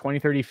over 20,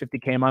 30,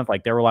 50K a month,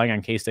 like they're relying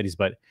on case studies,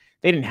 but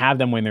they didn't have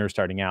them when they were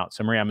starting out.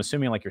 So Maria, I'm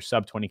assuming like you're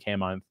sub 20K a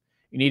month.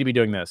 You need to be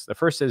doing this. The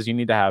first is you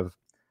need to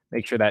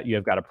make sure that you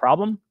have got a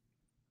problem,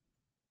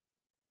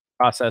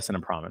 process, and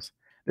a promise.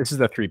 This is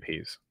the 3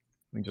 Ps.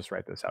 Let me just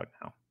write this out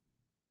now.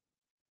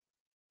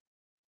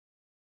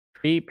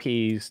 3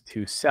 Ps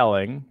to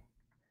selling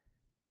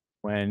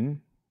when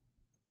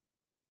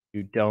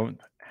you don't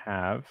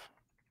have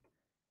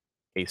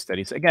case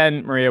studies.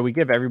 Again, Maria, we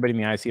give everybody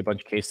in the IC a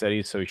bunch of case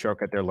studies, so we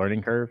shortcut their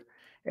learning curve.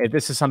 If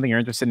this is something you're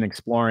interested in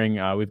exploring,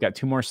 we've got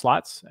 2 more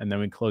slots, and then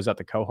we close out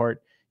the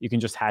cohort. You can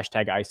just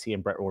hashtag IC,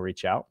 and Brett will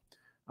reach out.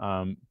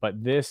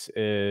 But this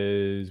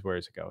is, where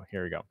does it go?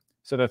 Here we go.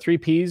 So the 3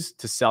 Ps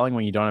to selling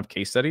when you don't have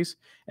case studies,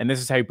 and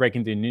this is how you break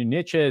into new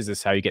niches. This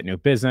is how you get new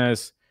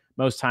business.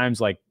 Most times,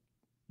 like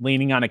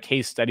leaning on a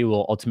case study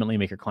will ultimately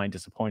make your client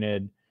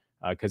disappointed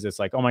because it's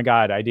like, oh my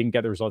God, I didn't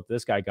get the result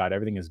this guy got.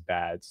 Everything is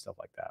bad, stuff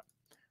like that.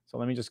 So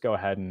let me just go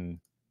ahead and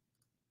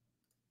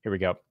here we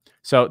go.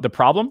 So the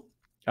problem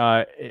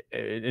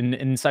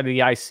inside of the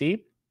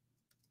IC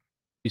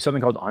is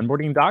something called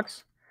onboarding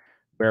docs,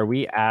 where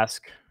we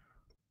ask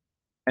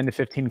 10 to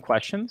 15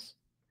 questions.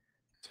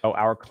 So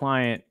our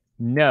client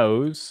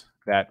knows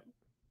that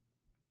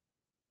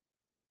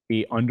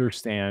we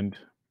understand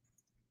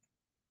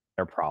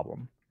their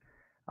problem.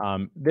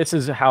 This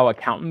is how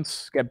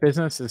accountants get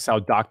business. This is how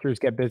doctors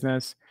get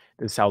business.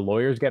 This is how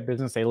lawyers get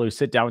business. They literally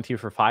sit down with you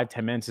for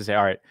 5-10 minutes and say,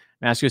 all right,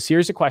 I'm gonna ask you a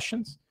series of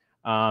questions.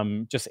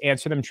 Just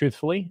answer them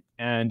truthfully.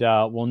 And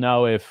we'll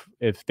know if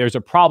there's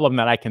a problem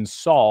that I can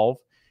solve.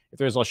 If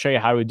there's, I'll show you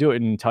how to do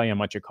it and tell you how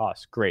much it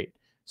costs. Great.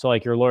 So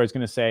like your lawyer's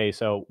going to say,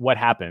 so what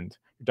happened?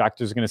 Your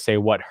doctor's going to say,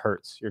 what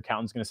hurts? Your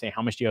accountant's going to say,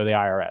 how much do you owe the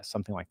IRS?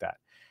 Something like that.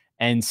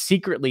 And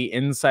secretly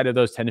inside of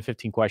those 10 to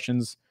 15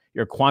 questions,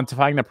 you're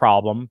quantifying the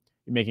problem.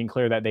 You're making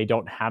clear that they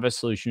don't have a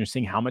solution. You're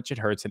seeing how much it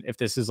hurts. And if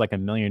this is like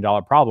 $1 million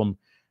problem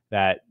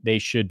that they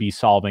should be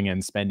solving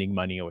and spending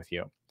money with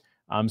you.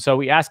 So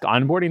we ask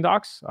onboarding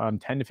docs,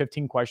 10 to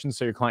 15 questions.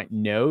 So your client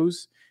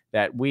knows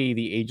that we,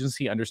 the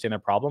agency, understand their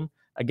problem.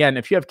 Again,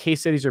 if you have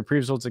case studies or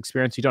previous results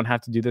experience, you don't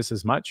have to do this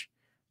as much.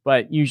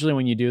 But usually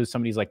when you do,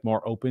 somebody's like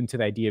more open to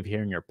the idea of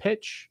hearing your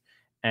pitch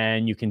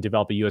and you can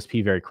develop a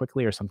USP very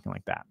quickly or something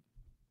like that.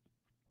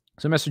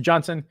 So, Mr.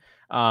 Johnson,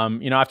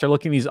 after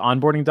looking at these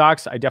onboarding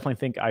docs, I definitely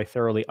think I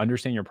thoroughly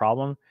understand your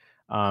problem.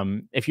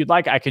 If you'd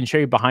like, I can show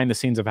you behind the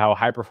scenes of how a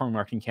high-performing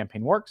marketing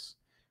campaign works,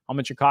 how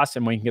much it costs,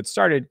 and when you can get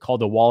started,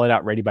 called the Wallet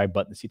Out Ready by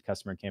Button Seat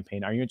Customer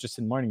Campaign. Are you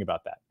interested in learning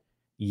about that?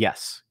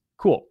 Yes.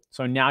 Cool.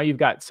 So now you've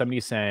got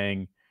somebody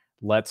saying,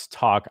 let's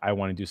talk. I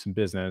want to do some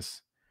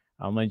business.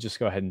 Let me just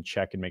go ahead and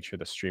check and make sure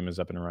the stream is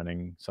up and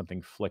running.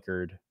 Something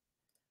flickered.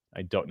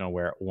 I don't know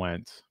where it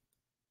went.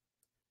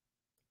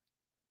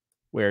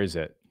 Where is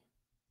it?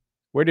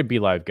 Where did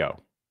BeLive go?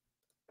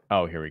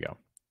 Oh, here we go.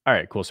 All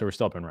right, cool. So we're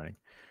still up and running.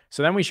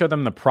 So then we show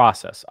them the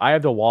process. I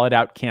have the Wallet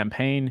Out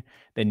campaign,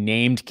 the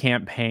named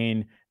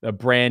campaign, the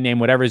brand name,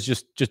 whatever is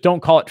just don't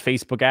call it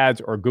Facebook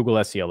ads or Google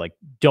SEO. Like,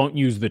 don't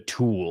use the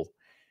tool.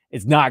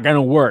 It's not going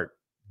to work.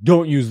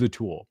 Don't use the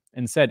tool.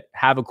 Instead,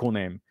 have a cool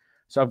name.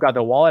 So I've got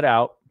the Wallet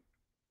Out,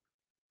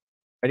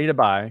 ready to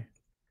buy,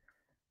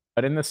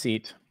 but in the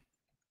seat,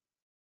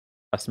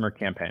 customer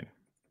campaign.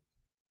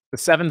 The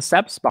 7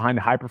 steps behind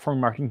the high-performing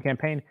marketing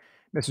campaign.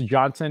 Mr.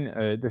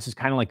 Johnson, this is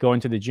kind of like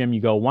going to the gym.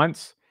 You go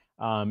once,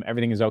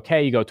 everything is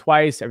okay. You go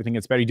twice, everything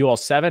gets better. You do all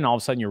 7, all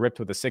of a sudden you're ripped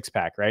with a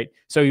 6-pack, right?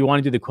 So you want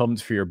to do the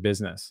equivalents for your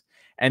business.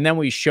 And then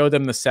we show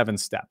them the 7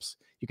 steps.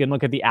 You can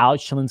look at the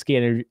Alex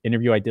Chilinsky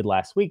interview I did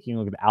last week. You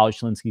can look at Alex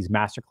Chilinsky's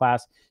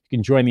masterclass. You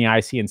can join the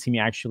IC and see me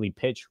actually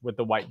pitch with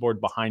the whiteboard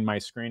behind my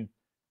screen.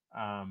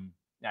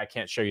 I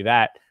can't show you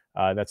that.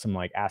 That's some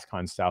like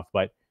AskCon stuff,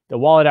 but the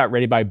Wallet Out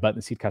Ready by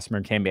Button Seat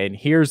Customer campaign.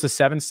 Here's the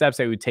 7 steps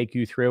that we would take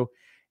you through.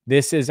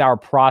 This is our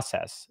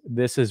process.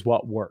 This is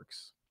what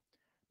works.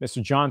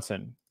 Mr.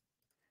 Johnson,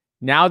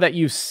 now that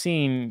you've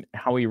seen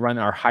how we run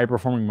our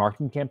high-performing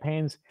marketing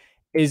campaigns,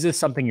 is this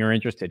something you're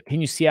interested?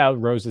 Can you see how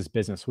it grows this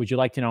business? Would you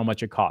like to know how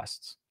much it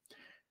costs?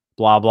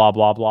 Blah, blah,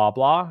 blah, blah,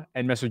 blah.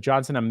 And Mr.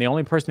 Johnson, I'm the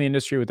only person in the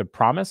industry with a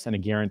promise and a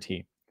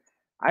guarantee.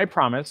 I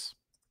promise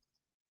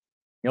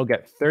you'll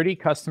get 30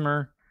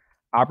 customer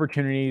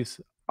opportunities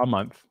a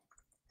month,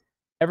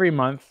 every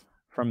month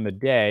from the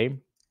day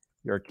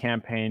your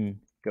campaign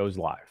goes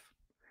live.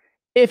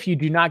 If you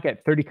do not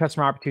get 30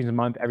 customer opportunities a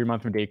month, every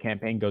month from the day your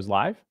campaign goes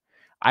live,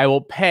 I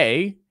will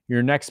pay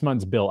your next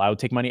month's bill. I will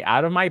take money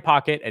out of my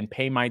pocket and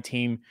pay my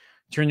team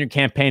to run your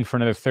campaign for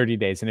another 30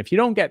 days. And if you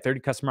don't get 30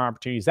 customer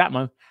opportunities that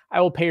month,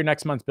 I will pay your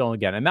next month's bill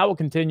again. And that will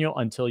continue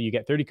until you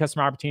get 30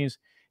 customer opportunities.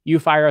 You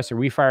fire us or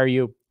we fire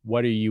you.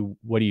 What are you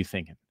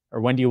thinking?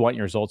 Or when do you want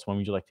your results? When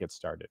would you like to get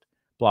started?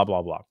 Blah,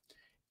 blah, blah.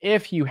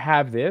 If you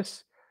have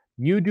this,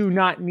 you do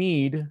not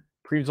need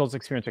pre-results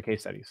experience or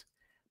case studies.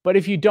 But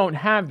if you don't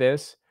have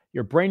this,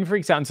 your brain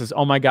freaks out and says,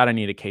 oh my God, I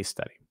need a case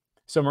study.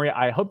 So Maria,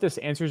 I hope this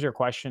answers your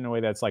question in a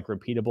way that's like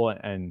repeatable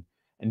and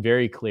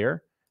very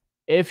clear.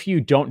 If you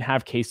don't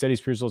have case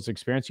studies, pre-results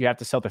experience, you have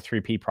to sell the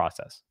 3P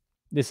process.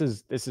 This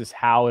is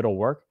how it'll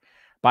work.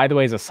 By the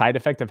way, as a side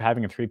effect of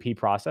having a 3P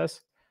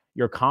process,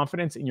 your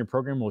confidence in your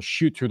program will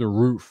shoot through the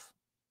roof,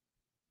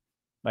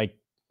 like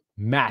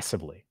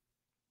massively.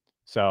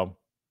 So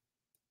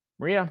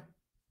Maria,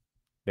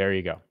 there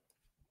you go.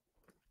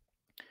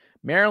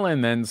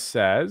 Marilyn then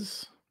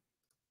says,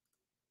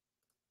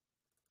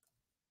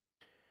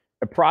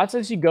 the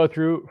process you go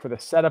through for the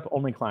setup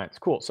only clients.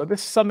 Cool. So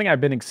this is something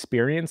I've been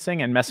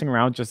experiencing and messing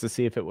around just to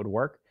see if it would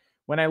work.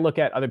 When I look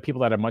at other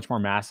people that are much more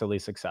massively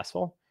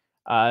successful,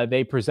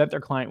 they present their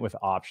client with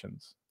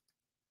options.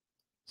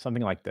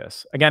 Something like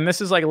this. Again,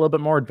 this is like a little bit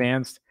more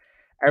advanced.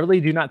 I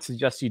really do not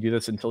suggest you do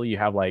this until you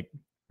have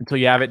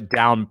it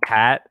down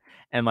pat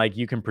and like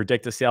you can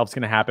predict a sale is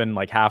going to happen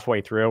like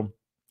halfway through.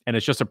 And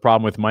it's just a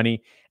problem with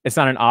money. It's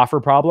not an offer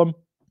problem.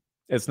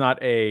 It's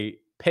not a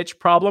pitch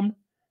problem.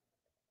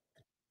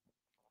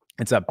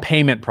 It's a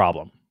payment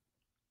problem.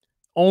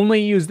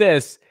 Only use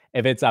this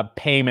if it's a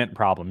payment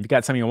problem. You've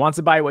got somebody who wants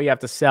to buy what you have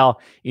to sell.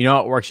 You know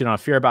it works. You don't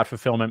have fear about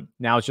fulfillment.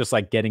 Now it's just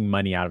like getting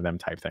money out of them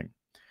type thing.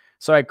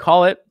 So I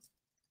call it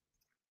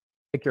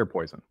pick your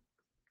poison.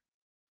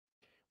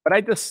 What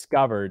I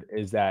discovered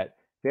is that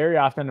very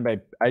often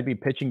I'd be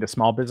pitching to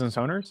small business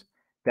owners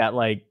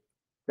that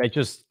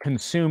just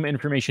consume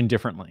information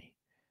differently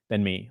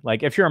than me.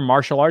 Like if you're a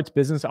martial arts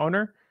business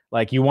owner,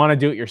 like you want to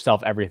do it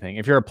yourself, everything.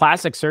 If you're a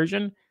plastic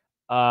surgeon,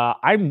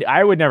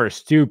 I would never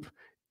stoop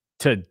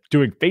to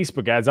doing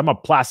Facebook ads. I'm a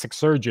plastic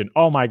surgeon.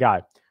 Oh my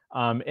God.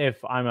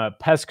 If I'm a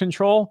pest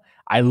control,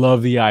 I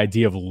love the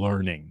idea of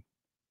learning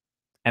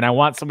and I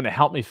want someone to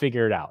help me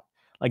figure it out.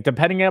 Like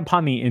depending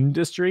upon the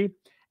industry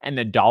and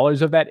the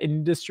dollars of that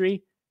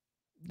industry,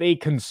 they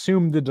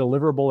consume the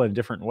deliverable in a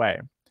different way.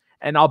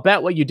 And I'll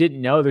bet what you didn't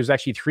know, there's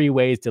actually 3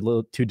 ways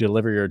to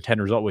deliver your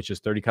intended result, which is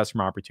 30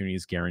 customer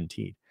opportunities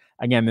guaranteed.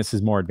 Again, this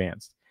is more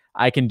advanced.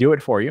 I can do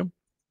it for you.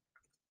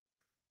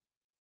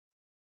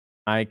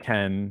 I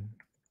can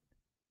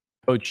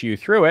coach you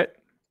through it,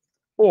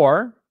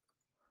 or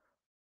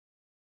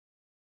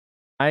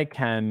I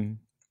can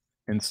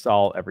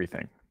install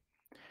everything.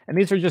 And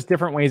these are just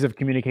different ways of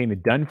communicating the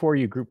done for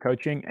you group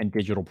coaching and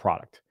digital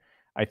product.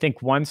 I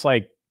think once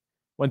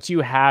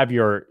you have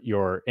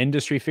your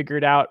industry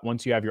figured out,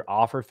 once you have your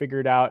offer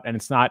figured out, and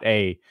it's not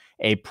a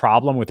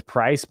problem with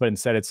price, but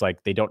instead it's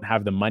like they don't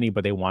have the money,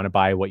 but they want to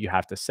buy what you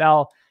have to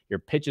sell. your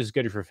pitch is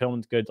good, your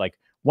fulfillment's good. Like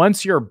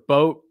once your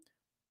boat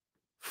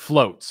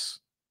floats,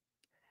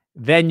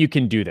 then you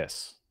can do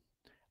this.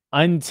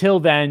 Until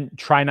then,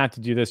 try not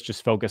to do this.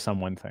 Just focus on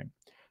one thing.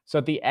 So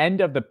at the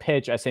end of the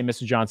pitch, I say,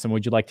 Mr. Johnson,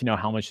 would you like to know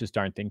how much this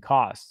darn thing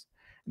costs?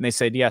 And they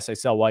said, yes. I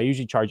said, well, I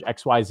usually charge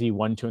XYZ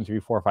 1, 2, and 3,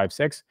 4, 5,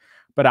 6.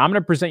 But I'm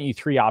going to present you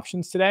 3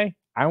 options today.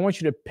 I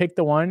want you to pick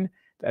the one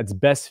that's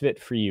best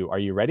fit for you. Are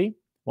you ready?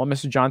 Well,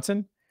 Mr.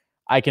 Johnson,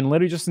 I can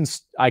literally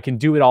I can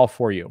do it all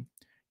for you.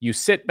 You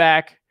sit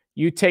back,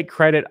 you take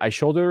credit, I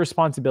shoulder the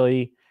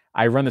responsibility.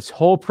 I run this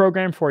whole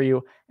program for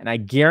you, and I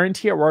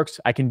guarantee it works.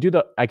 I can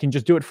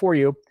just do it for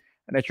you,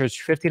 and I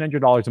charge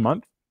 $1,500 a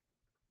month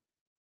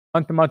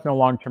to month, no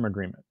long-term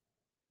agreement.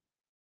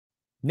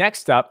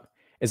 Next up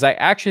is I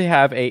actually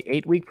have a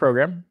 8-week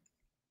program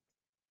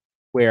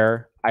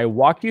where I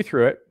walk you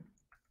through it,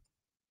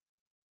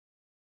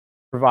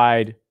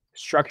 provide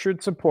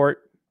structured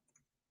support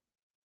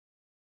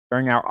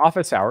during our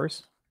office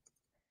hours,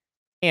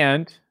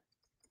 and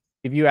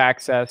give you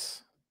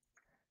access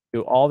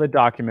to all the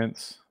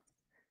documents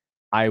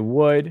I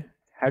would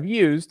have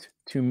used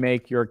to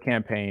make your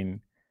campaign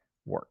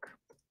work.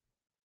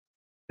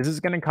 This is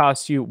going to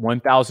cost you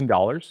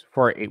 $1,000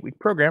 for our 8-week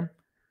program.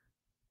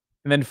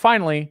 And then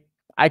finally,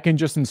 I can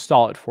just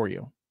install it for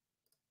you.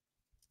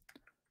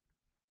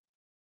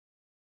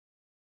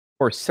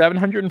 For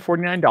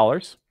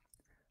 $749,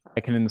 I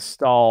can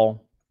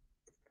install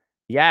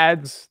the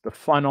ads, the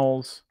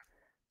funnels,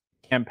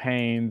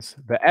 campaigns,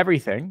 the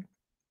everything,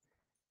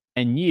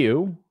 and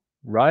you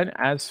run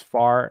as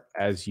far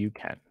as you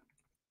can.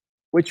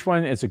 Which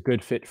one is a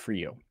good fit for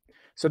you?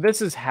 So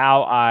this is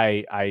how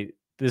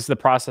this is the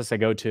process I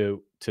go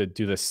to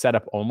do the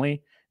setup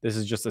only. This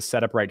is just a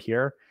setup right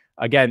here.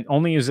 Again,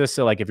 only use this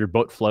so like if your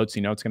boat floats,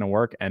 you know it's going to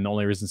work. And the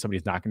only reason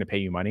somebody's not going to pay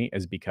you money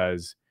is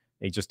because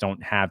they just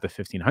don't have the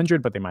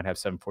 1,500, but they might have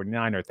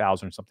 749 or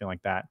 1,000 or something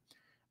like that.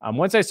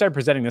 Once I started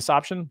presenting this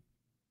option,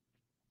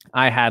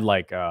 I had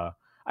I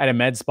had a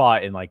med spa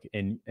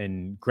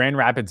in Grand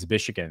Rapids,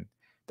 Michigan.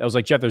 That was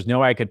like, Jeff, there's no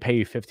way I could pay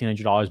you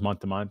 $1,500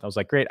 month to month. I was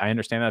like, great, I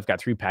understand that. I've got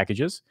 3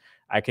 packages.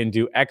 I can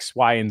do X,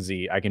 Y, and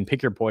Z. I can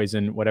pick your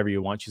poison, whatever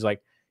you want. She's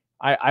like,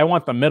 I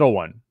want the middle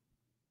one.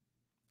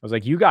 I was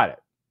like, you got it.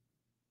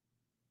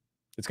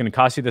 It's going to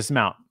cost you this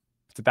amount.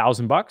 It's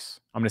 $1,000.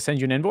 I'm going to send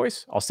you an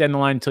invoice. I'll stay on the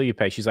line until you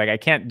pay. She's like, I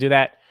can't do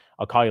that.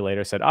 I'll call you later.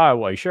 I said, oh,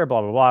 well, you sure?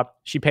 Blah, blah, blah.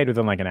 She paid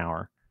within like an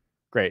hour.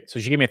 Great. So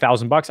she gave me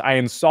 $1,000. I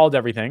installed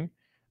everything.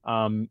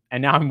 And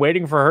now I'm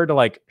waiting for her to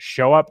like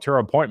show up to her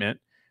appointment.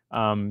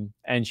 And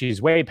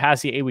she's way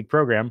past the 8-week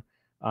program.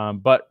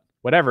 But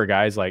whatever,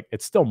 guys, like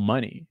it's still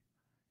money.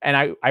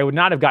 And I would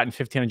not have gotten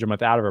 $1,500 a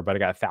month out of her, but I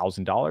got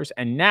 $1,000.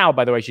 And now,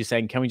 by the way, she's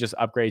saying, can we just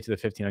upgrade to the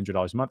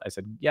 $1,500 a month? I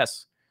said,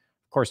 yes,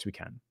 of course we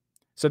can.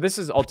 So this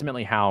is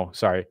ultimately how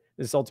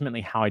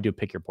I do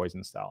pick your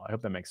poison style. I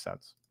hope that makes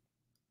sense.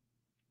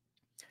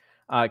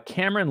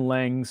 Cameron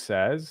Lang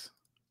says,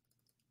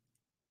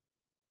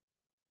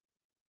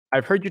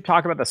 I've heard you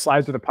talk about the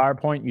slides with the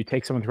PowerPoint. You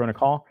take someone through on a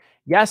call.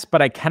 Yes,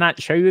 but I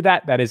cannot show you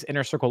that. That is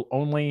Inner Circle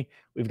only.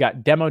 We've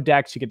got demo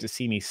decks. You get to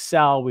see me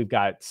sell. We've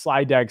got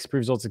slide decks,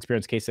 pre-results,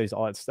 experience, case studies,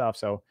 all that stuff.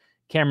 So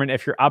Cameron,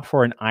 if you're up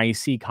for an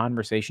IC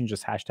conversation,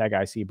 just hashtag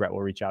IC. Brett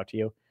will reach out to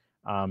you.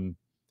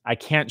 I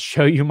can't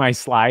show you my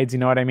slides. You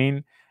know what I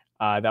mean?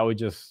 That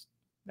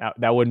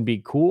wouldn't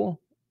be cool.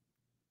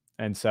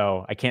 And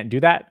so I can't do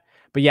that.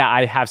 But yeah,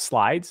 I have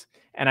slides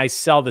and I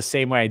sell the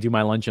same way I do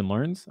my lunch and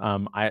learns.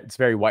 It's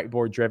very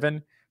whiteboard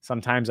driven.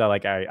 Sometimes I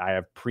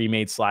have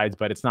pre-made slides,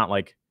 but it's not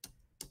like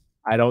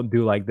I don't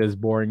do like this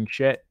boring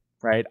shit,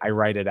 right? I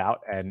write it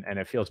out and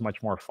it feels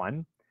much more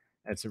fun.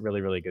 It's a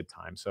really, really good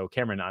time. So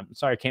Cameron, I'm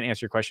sorry I can't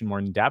answer your question more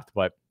in depth,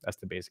 but that's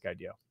the basic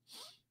idea.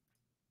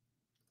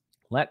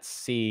 Let's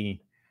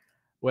see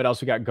what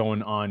else we got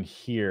going on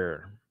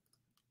here.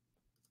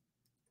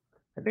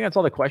 I think that's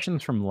all the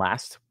questions from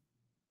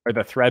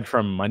the thread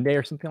from Monday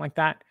or something like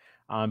that.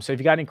 So if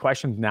you got any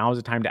questions, now is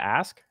the time to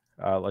ask.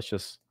 Let's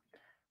just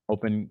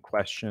open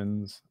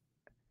questions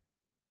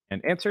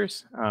and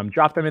answers.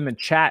 Drop them in the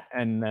chat,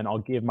 and then I'll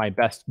give my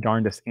best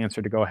darndest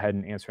answer to go ahead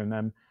and answer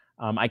them.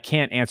 I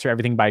can't answer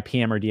everything by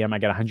PM or DM. I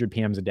get 100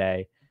 PMs a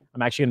day.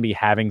 I'm actually going to be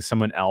having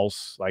someone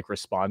else like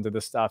respond to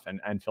this stuff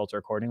and filter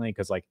accordingly,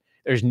 because like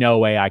there's no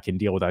way I can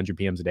deal with 100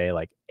 PMs a day,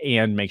 like,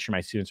 and make sure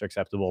my students are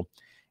acceptable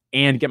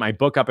and get my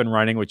book up and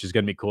running, which is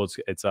going to be cool.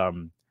 It's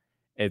going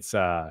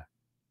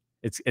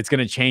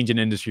to change an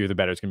industry for the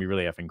better. It's going to be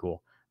really effing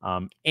cool.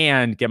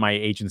 And get my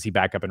agency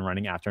back up and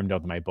running after I'm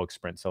done with my book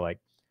sprint. So like,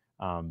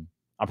 I'll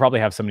probably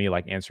have somebody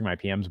like answering my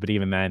PMs, but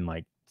even then,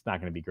 like, it's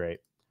not going to be great.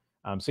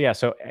 So yeah,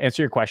 so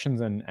answer your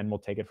questions and we'll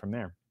take it from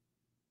there.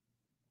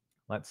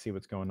 Let's see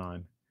what's going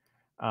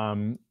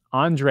on.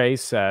 Andre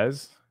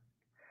says,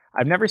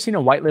 I've never seen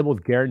a white label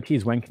with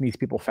guarantees. When can these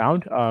people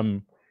found?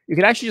 You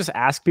can actually just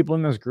ask people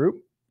in this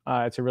group.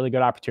 It's a really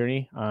good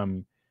opportunity.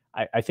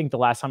 I think the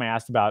last time I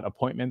asked about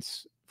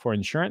appointments for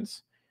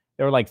insurance,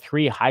 there were like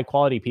 3 high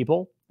quality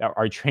people that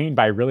are trained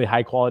by really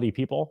high quality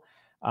people.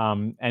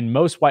 And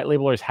most white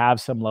labelers have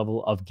some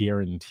level of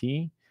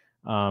guarantee.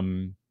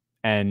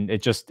 and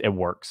it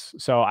works.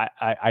 So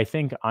I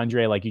think,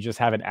 Andre, like, you just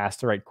haven't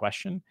asked the right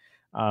question.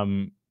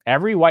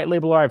 Every white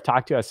labeler I've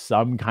talked to has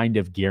some kind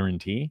of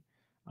guarantee.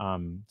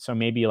 So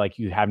maybe like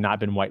you have not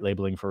been white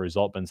labeling for a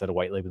result, but instead of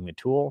white labeling the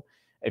tool.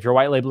 If you're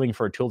white labeling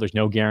for a tool, there's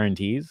no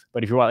guarantees.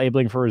 But if you're white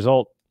labeling for a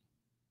result,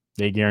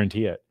 they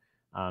guarantee it.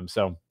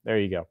 So there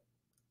you go.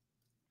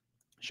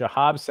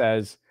 Shahab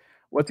says,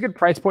 what's a good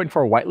price point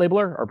for a white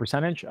labeler or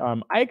percentage?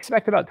 I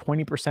expect about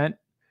 20%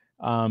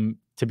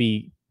 to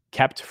be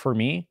kept for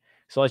me.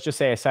 So let's just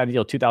say I signed a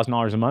deal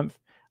 $2,000 a month.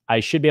 I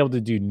should be able to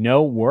do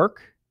no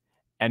work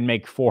and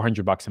make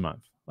 $400 a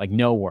month, like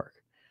no work.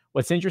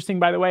 What's interesting,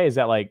 by the way, is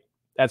that like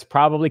that's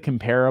probably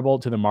comparable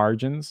to the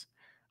margins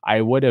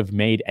I would have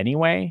made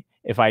anyway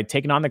if I had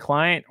taken on the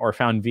client or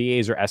found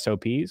VAs or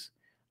SOPs.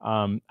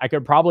 I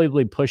could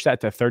probably push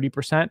that to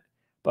 30%.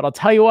 But I'll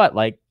tell you what,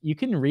 like, you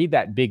can read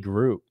that big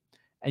group,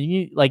 and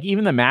you like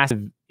even the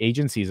massive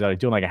agencies that are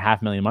doing like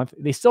 $500,000 a month,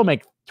 they still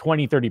make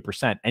 20,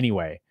 30%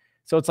 anyway.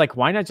 So it's like,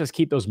 why not just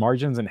keep those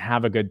margins and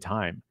have a good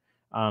time?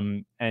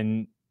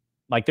 And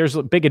like, there's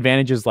big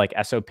advantages like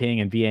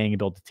SOPing and VAing and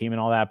build the team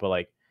and all that, but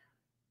like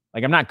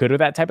I'm not good with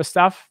that type of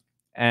stuff.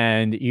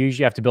 And you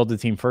usually have to build the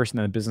team first and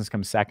then the business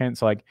comes second.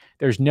 So like,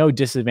 there's no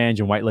disadvantage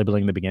in white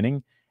labeling in the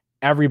beginning.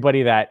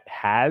 Everybody that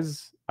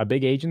has a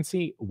big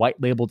agency white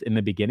labeled in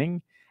the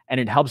beginning, and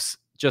it helps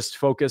just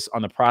focus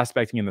on the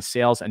prospecting and the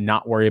sales and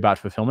not worry about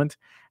fulfillment.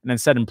 And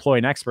instead employ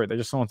an expert that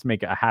just wants to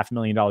make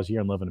 $500,000 a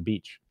year and live on a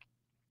beach.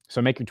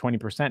 So make your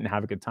 20% and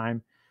have a good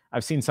time.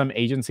 I've seen some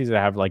agencies that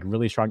have like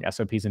really strong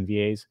SOPs and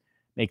VAs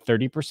make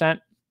 30%.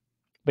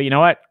 But you know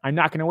what? I'm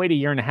not going to wait a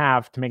year and a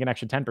half to make an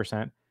extra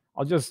 10%.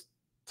 I'll just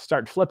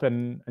start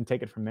flipping and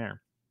take it from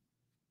there.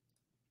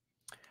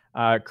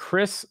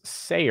 Chris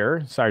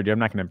Sayer, sorry, dude, I'm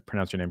not going to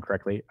pronounce your name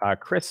correctly.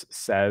 Chris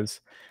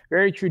says,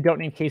 very true. Don't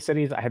need case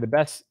studies. I had the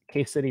best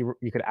case study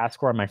you could ask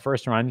for on my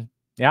first run.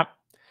 Yep.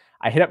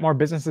 I hit up more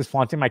businesses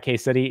flaunting my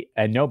case study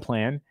and no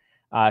plan.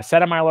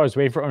 Set on my alarms,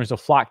 waiting for owners to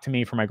flock to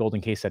me for my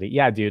golden case study.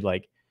 Yeah, dude,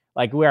 like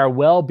we are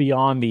well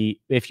beyond the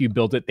if you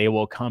build it, they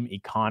will come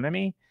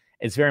economy.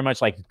 It's very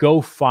much like go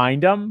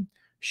find them,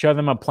 show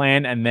them a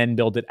plan, and then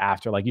build it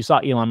after. Like you saw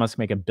Elon Musk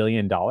make $1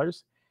 billion,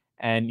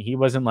 and he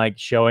wasn't like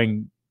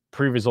showing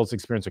pre-results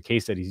experience or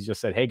case studies. He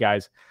just said, hey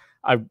guys,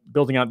 I'm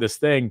building out this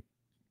thing.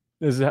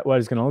 This is what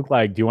it's going to look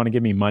like. Do you want to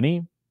give me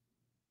money?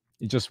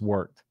 It just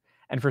worked.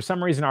 And for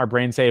some reason, our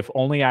brains say, if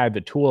only I had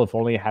the tool, if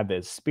only I had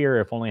the spear,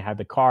 if only I had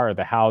the car or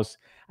the house,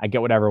 I get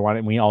whatever I want.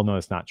 And we all know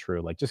it's not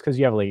true. Like just because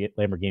you have a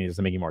Lamborghini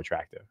doesn't make you more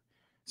attractive.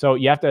 So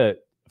you have to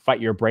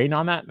fight your brain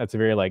on that. That's a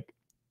very like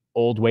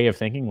old way of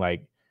thinking,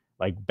 like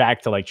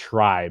back to like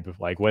tribe,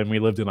 like when we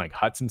lived in like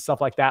huts and stuff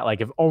like that.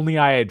 Like if only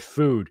I had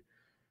food.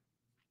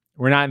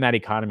 We're not in that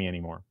economy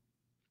anymore.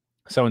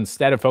 So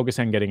instead of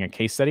focusing on getting a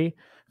case study,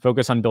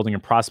 focus on building a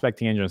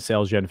prospecting engine, a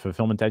sales gen,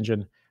 fulfillment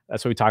engine.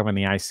 That's what we talk about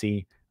in the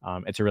IC.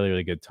 It's a really,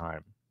 really good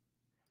time.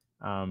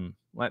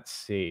 Let's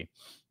see.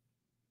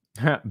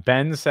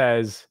 Ben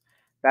says,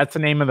 that's the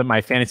name of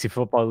my fantasy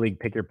football league.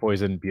 Pick your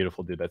poison.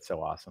 Beautiful, dude. That's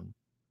so awesome.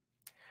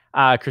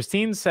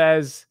 Christine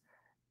says,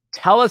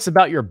 tell us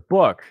about your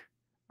book.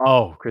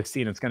 Oh,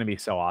 Christine, it's going to be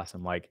so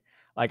awesome. Like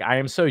I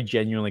am so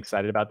genuinely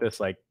excited about this.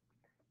 Like,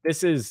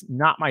 this is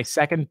not my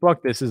second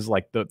book. This is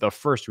like the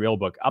first real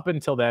book. Up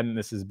until then,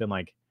 this has been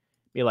like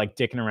me like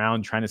dicking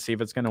around trying to see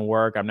if it's going to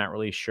work. I'm not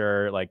really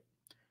sure. Like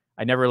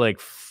I never like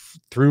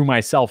threw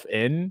myself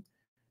in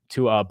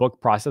to a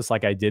book process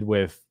like I did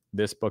with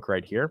this book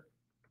right here.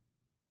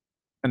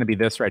 It's going to be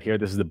this right here.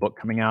 This is the book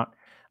coming out.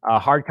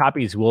 Hard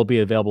copies will be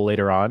available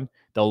later on.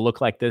 They'll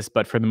look like this,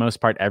 but for the most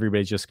part,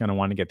 everybody's just going to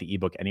want to get the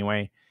ebook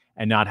anyway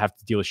and not have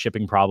to deal with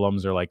shipping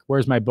problems or like,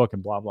 where's my book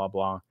and blah, blah,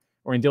 blah.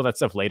 We're going to deal with that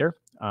stuff later.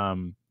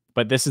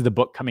 But this is the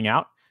book coming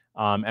out.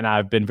 And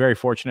I've been very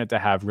fortunate to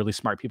have really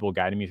smart people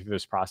guiding me through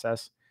this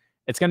process.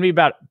 It's going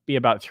to be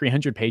about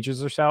 300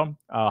 pages or so,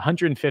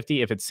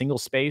 150 if it's single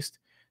spaced,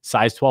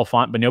 size 12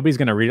 font, but nobody's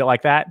going to read it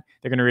like that.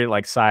 They're going to read it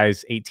like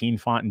size 18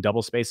 font and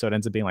double space. So it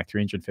ends up being like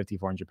 350,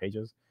 400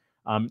 pages.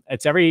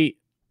 It's every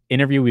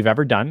interview we've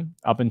ever done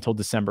up until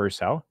December or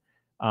so.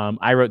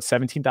 I wrote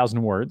 17,000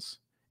 words.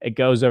 It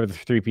goes over the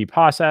 3P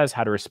process,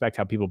 how to respect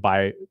how people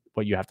buy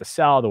what you have to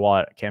sell, the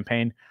wallet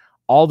campaign,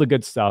 all the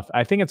good stuff.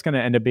 I think it's going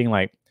to end up being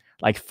like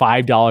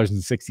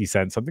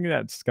 $5.60, something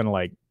that's going to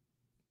like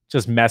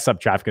just mess up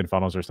traffic and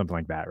funnels or something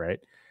like that, right?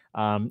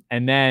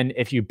 And then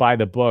if you buy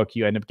the book,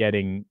 you end up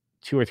getting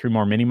 2 or 3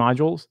 more mini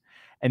modules.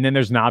 And then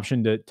there's an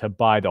option to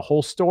buy the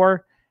whole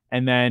store.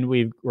 And then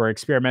we're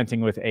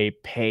experimenting with a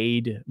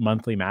paid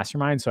monthly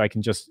mastermind. So I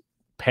can just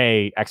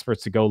pay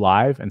experts to go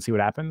live and see what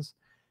happens.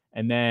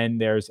 And then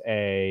there's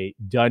a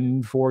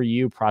done for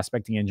you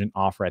prospecting engine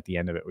offer at the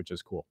end of it, which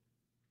is cool.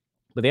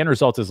 But the end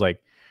result is like,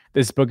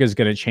 this book is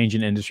going to change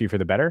an industry for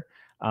the better.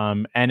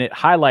 And it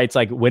highlights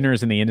like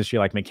winners in the industry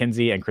like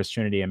McKinsey and Chris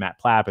Trinity and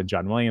Matt Plapp and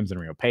John Williams and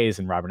Rio Pace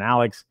and Robert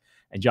Alex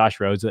and Josh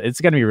Rhodes.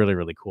 It's going to be really,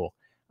 really cool.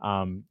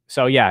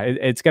 So yeah,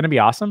 it's going to be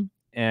awesome.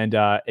 And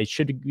it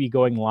should be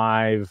going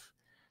live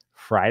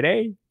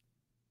Friday,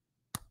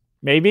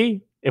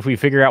 maybe. if we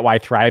figure out why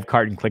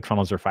Thrivecart and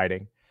ClickFunnels are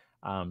fighting.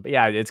 But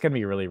yeah, it's going to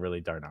be really,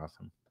 really darn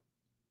awesome.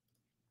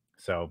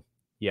 So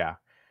yeah,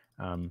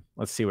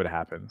 let's see what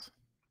happens.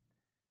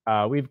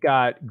 We've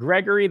got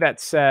Gregory that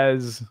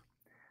says,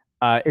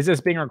 is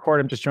this being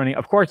recorded? I'm just joining.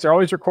 Of course, they're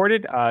always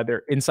recorded.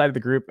 They're inside of the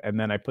group, and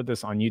then I put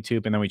this on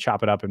YouTube, and then we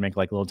chop it up and make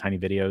like little tiny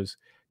videos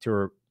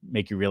to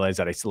make you realize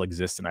that I still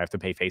exist and I have to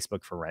pay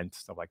Facebook for rent,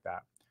 stuff like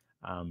that.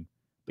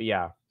 But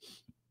yeah.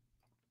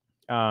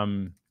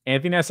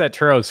 Anthony S. at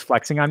Turo's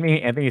flexing on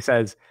me. Anthony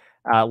says,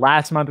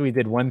 last month we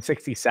did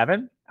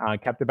 167,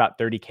 kept about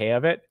 30K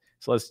of it.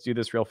 So let's do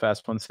this real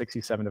fast.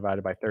 167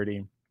 divided by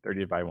 30, 30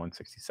 divided by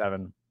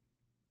 167.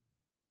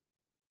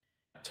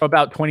 So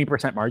about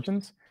 20%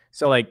 margins.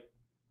 So like,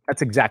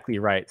 that's exactly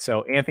right.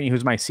 So Anthony,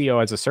 who's my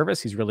CEO as a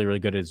service, he's really, really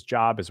good at his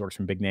job. He works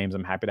from big names.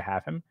 I'm happy to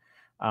have him.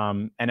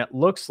 And it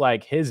looks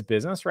like his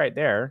business right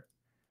there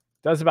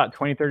does about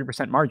 20,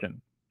 30%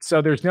 margin.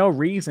 So there's no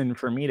reason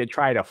for me to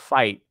try to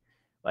fight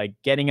like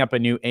getting up a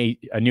new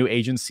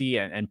agency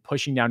and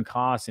pushing down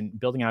costs and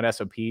building out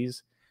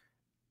SOPs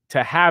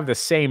to have the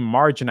same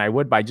margin I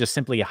would by just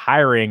simply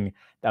hiring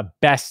the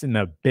best in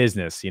the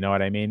business. You know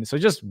what I mean? So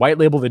just white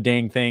label the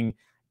dang thing,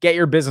 get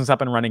your business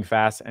up and running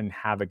fast, and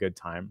have a good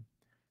time.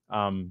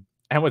 And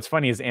what's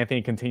funny is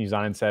Anthony continues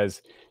on and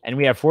says, and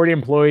we have 40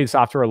 employees,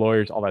 software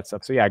lawyers, all that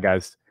stuff. So yeah,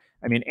 guys,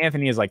 I mean,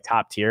 Anthony is like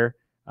top tier.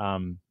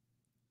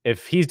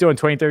 If he's doing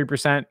 20,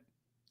 30%,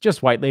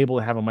 just white label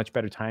and have a much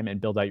better time and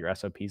build out your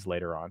SOPs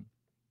later on.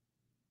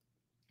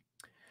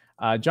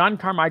 John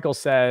Carmichael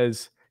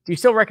says, do you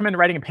still recommend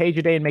writing a page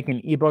a day and making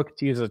an ebook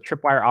to use as a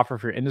tripwire offer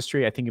for your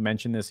industry? I think you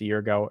mentioned this a year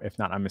ago. If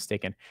not, I'm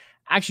mistaken.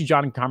 Actually,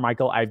 John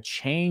Carmichael, I've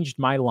changed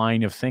my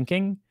line of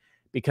thinking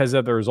because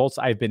of the results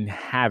I've been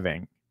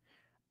having.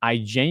 I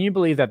genuinely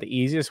believe that the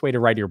easiest way to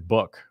write your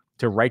book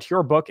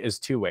is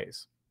two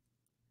ways.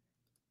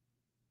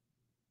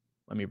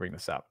 Let me bring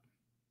this up.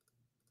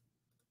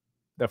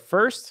 The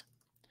first,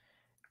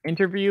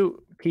 interview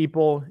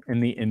people in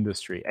the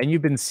industry. And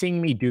you've been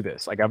seeing me do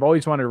this. Like I've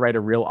always wanted to write a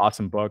real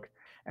awesome book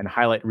and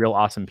highlight real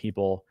awesome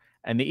people.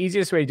 And the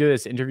easiest way to do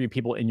this is interview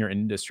people in your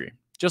industry.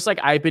 Just like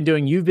I've been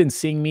doing, you've been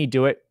seeing me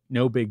do it.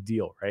 No big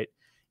deal, right?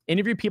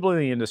 Interview people in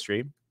the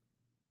industry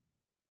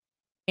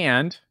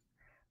and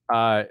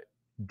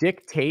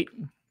dictate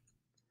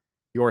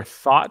your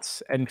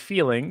thoughts and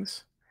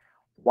feelings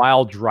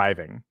while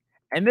driving.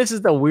 And this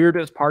is the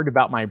weirdest part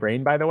about my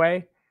brain, by the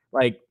way.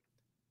 Like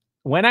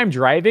when I'm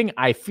driving,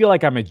 I feel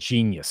like I'm a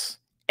genius.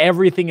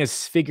 Everything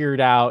is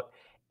figured out.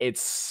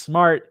 It's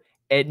smart.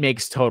 It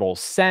makes total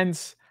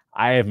sense.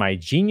 I have my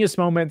genius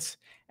moments.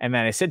 And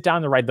then I sit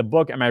down to write the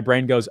book and my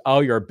brain goes, oh,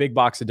 you're a big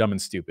box of dumb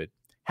and stupid.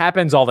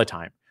 Happens all the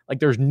time. Like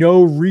there's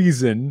no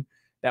reason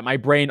that my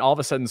brain all of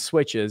a sudden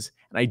switches.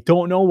 And I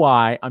don't know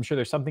why. I'm sure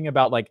there's something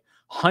about like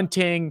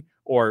hunting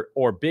or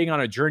being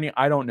on a journey.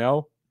 I don't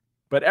know.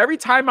 But every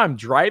time I'm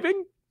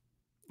driving,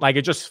 like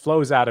it just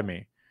flows out of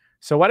me.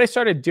 So what I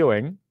started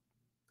doing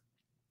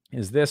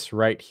is this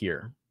right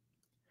here.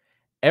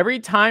 Every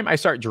time I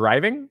start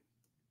driving,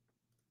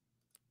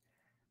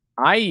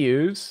 I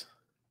use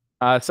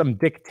some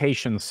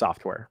dictation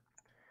software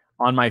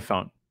on my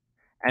phone.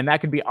 And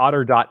that could be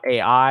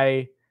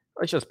Otter.ai.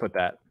 Let's just put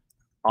that,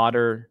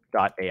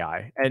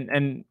 Otter.ai.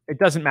 And it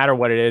doesn't matter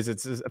what it is.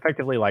 It's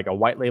effectively like a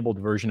white labeled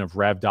version of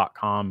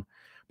Rev.com,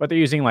 but they're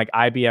using like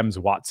IBM's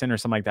Watson or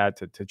something like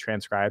that to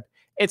transcribe.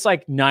 It's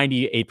like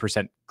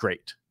 98%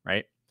 great,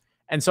 right?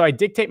 And so I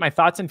dictate my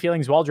thoughts and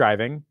feelings while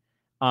driving.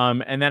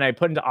 And then I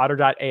put into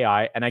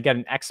Otter.ai and I get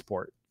an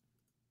export.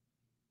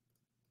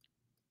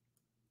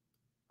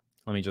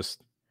 Let me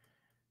just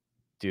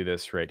do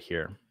this right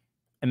here.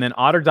 And then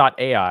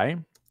Otter.ai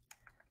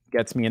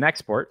gets me an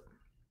export.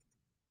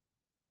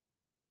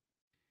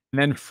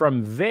 And then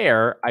from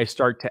there, I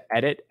start to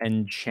edit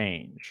and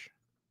change.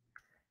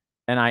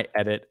 And I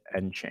edit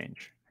and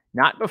change.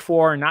 Not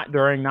before, not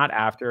during, not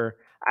after.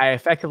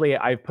 I've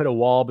put a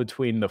wall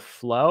between the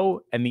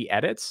flow and the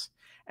edits.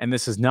 And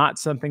this is not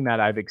something that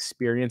I've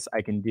experienced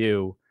I can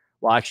do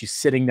while actually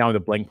sitting down with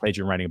a blank page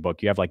and writing a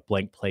book. You have like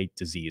blank plate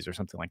disease or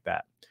something like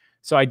that.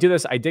 So I do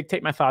this. I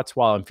dictate my thoughts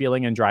while I'm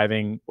feeling and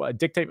driving. Well,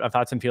 dictate my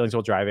thoughts and feelings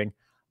while driving.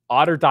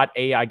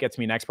 Otter.ai gets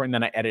me an export, and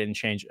then I edit and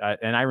change.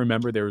 And I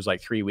remember there was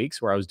like 3 weeks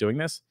where I was doing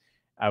this.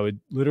 I would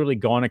literally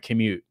go on a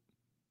commute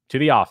to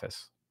the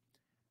office.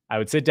 I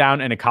would sit down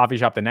in a coffee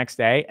shop the next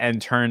day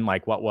and turn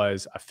like what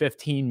was a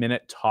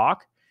 15-minute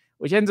talk,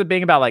 which ends up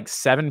being about like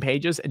 7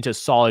 pages, into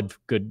solid,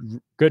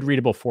 good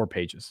readable 4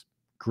 pages.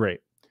 Great.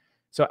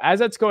 So as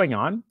that's going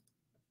on,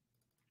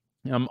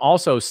 I'm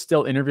also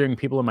still interviewing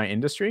people in my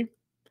industry.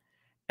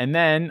 And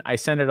then I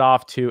send it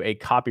off to a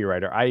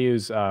copywriter. I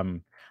use,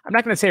 I'm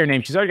not going to say her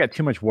name. She's already got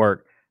too much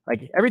work.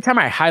 Like every time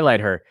I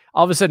highlight her,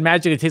 all of a sudden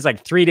magically it takes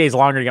like 3 days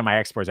longer to get my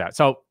exports out.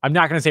 So I'm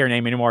not going to say her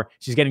name anymore.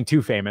 She's getting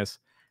too famous.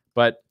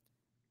 But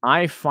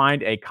I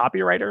find a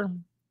copywriter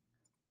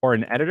or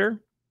an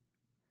editor.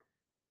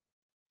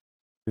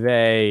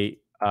 They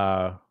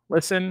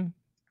listen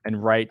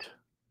and write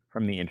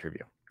from the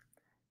interview.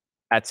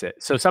 That's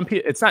it. So some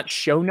people, it's not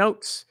show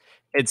notes.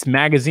 It's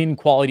magazine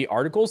quality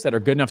articles that are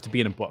good enough to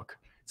be in a book.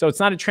 So it's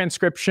not a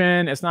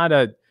transcription. It's not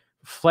a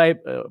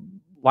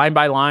line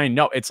by line.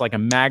 No, it's like a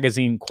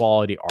magazine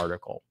quality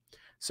article.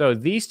 So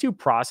these two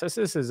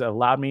processes has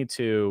allowed me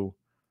to,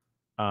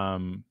 let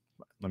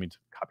me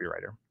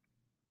copywriter,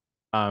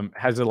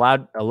 has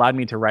allowed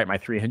me to write my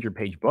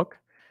 300-page book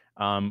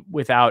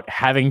without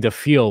having to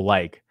feel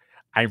like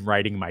I'm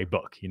writing my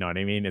book. You know what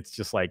I mean? It's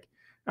just like,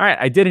 all right,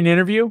 I did an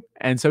interview,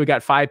 and so we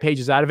got 5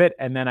 pages out of it,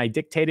 and then I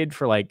dictated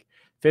for like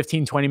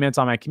 15, 20 minutes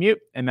on my commute,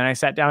 and then I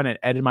sat down and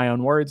edited my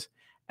own words,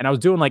 and I was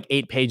doing like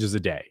 8 pages a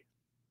day.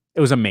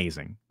 It was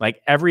amazing.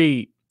 Like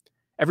every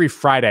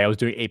Friday, I was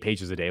doing 8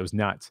 pages a day. It was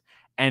nuts.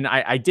 And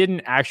I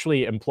didn't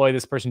actually employ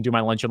this person to do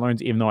my lunch and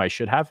learns, even though I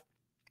should have.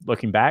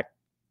 Looking back,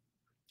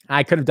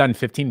 I could have done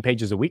 15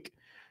 pages a week,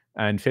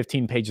 and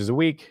 15 pages a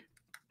week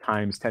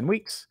times 10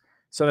 weeks.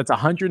 So that's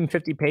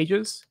 150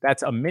 pages.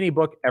 That's a mini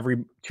book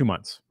every 2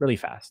 months, really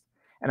fast.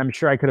 And I'm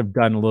sure I could have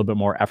done a little bit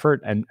more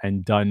effort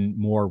and done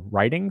more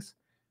writings,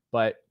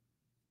 but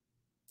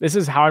this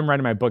is how I'm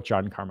writing my book,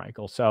 John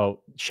Carmichael.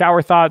 So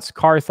shower thoughts,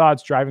 car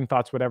thoughts, driving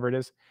thoughts, whatever it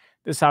is.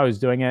 This is how I was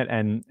doing it.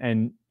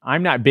 And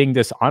I'm not being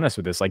dishonest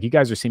with this. Like, you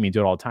guys are seeing me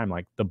do it all the time.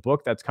 Like, the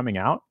book that's coming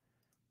out,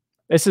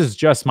 this is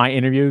just my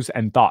interviews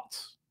and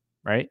thoughts,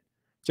 right?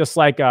 Just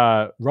like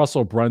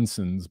Russell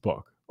Brunson's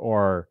book,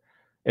 or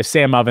if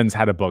Sam Ovens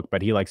had a book,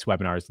 but he likes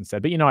webinars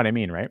instead. But you know what I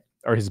mean, right?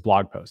 Or his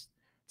blog post.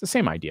 It's the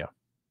same idea.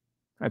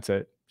 That's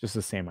it. Just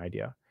the same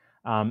idea.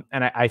 And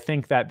I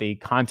think that the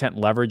content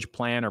leverage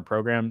plan or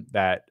program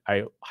that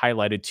I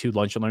highlighted 2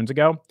 lunch and learns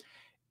ago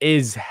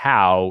is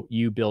how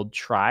you build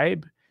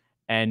tribe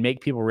and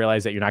make people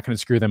realize that you're not going to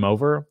screw them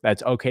over.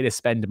 That's okay to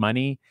spend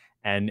money,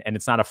 and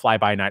it's not a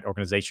fly-by-night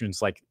organization.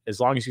 It's like, as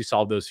long as you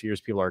solve those fears,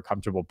 people are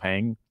comfortable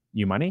paying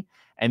you money,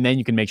 and then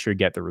you can make sure you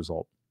get the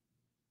result.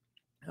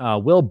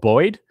 Will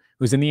Boyd,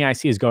 who's in the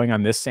EIC, is going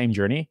on this same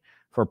journey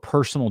for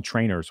personal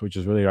trainers, which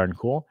is really darn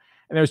cool.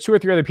 And there's 2 or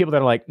 3 other people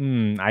that are like,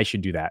 I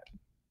should do that.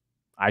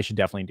 I should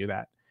definitely do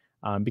that,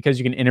 because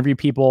you can interview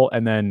people,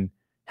 and then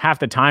half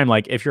the time,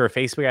 like if you're a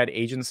Facebook ad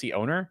agency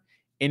owner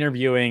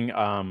interviewing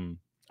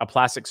a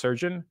plastic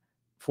surgeon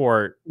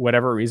for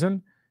whatever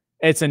reason,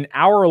 it's an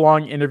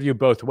hour-long interview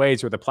both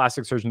ways, where the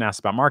plastic surgeon asks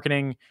about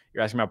marketing,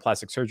 you're asking about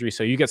plastic surgery.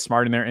 So you get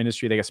smart in their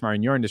industry, they get smart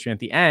in your industry. And at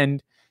the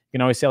end, you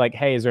can always say like,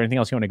 hey, is there anything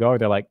else you want to go over?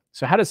 They're like,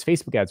 so how does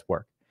Facebook ads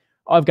work?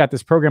 Oh, I've got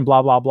this program,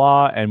 blah, blah,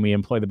 blah. And we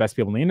employ the best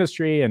people in the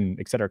industry, and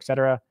et cetera, et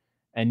cetera.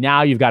 And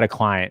now you've got a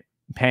client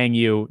paying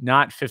you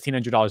not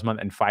 $1,500 a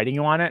month and fighting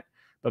you on it,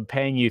 but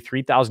paying you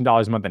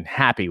 $3,000 a month and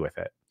happy with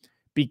it,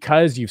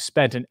 because you've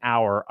spent an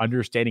hour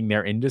understanding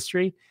their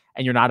industry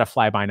and you're not a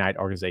fly-by-night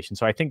organization.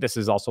 So I think this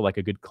is also like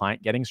a good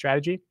client getting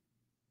strategy.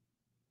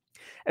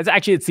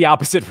 It's the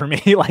opposite for me.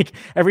 Like,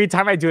 every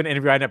time I do an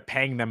interview, I end up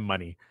paying them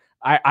money.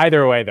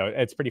 Either way, though,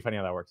 it's pretty funny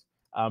how that works.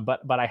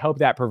 But I hope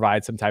that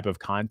provides some type of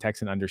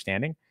context and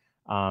understanding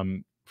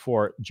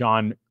for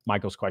John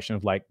Michael's question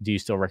of like, do you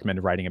still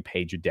recommend writing a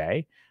page a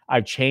day?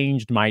 I've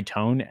changed my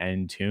tone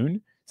and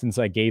tune since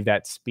I gave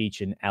that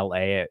speech in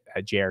LA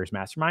at JR's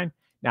Mastermind.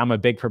 Now I'm a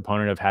big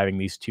proponent of having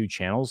these 2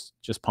 channels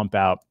just pump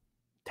out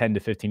 10 to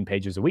 15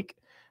 pages a week,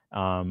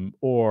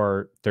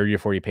 or 30 or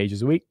 40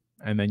 pages a week,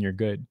 and then you're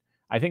good.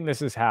 I think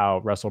this is how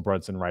Russell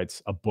Brunson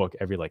writes a book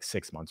every like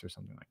 6 months or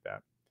something like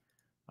that.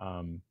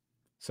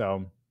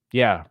 So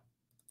yeah,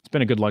 it's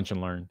been a good lunch and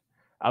learn.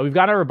 We've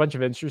gone over a bunch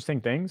of interesting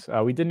things.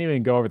 We didn't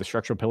even go over the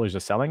structural pillars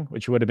of selling,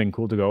 which would have been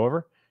cool to go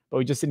over, but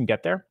we just didn't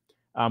get there.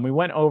 We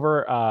went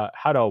over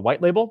how to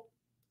white label,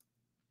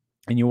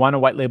 and you want to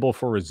white label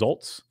for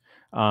results,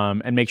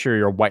 and make sure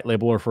your white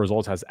labeler for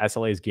results has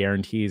SLAs,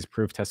 guarantees,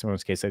 proof,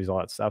 testimonials, case studies, all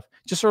that stuff.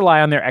 Just rely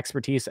on their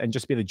expertise and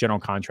just be the general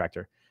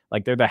contractor.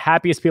 Like, they're the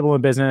happiest people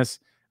in business.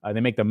 They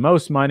make the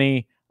most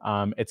money.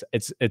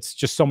 It's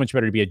just so much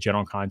better to be a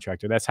general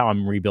contractor. That's how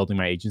I'm rebuilding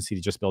my agency,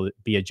 to just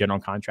be a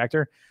general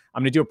contractor.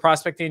 I'm going to do a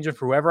prospect engine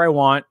for whoever I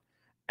want,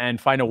 and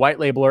find a white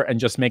labeler, and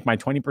just make my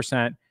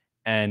 20%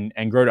 and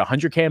grow to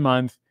 100K a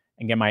month,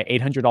 and get my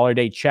 $800 a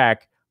day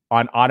check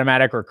on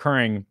automatic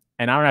recurring.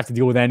 And I don't have to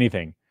deal with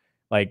anything.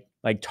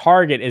 Like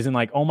Target isn't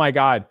like, oh my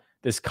God,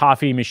 this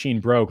coffee machine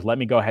broke, let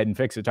me go ahead and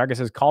fix it. Target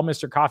says, call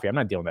Mr. Coffee. I'm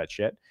not dealing with that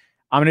shit.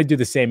 I'm going to do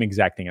the same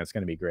exact thing. It's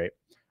going to be great.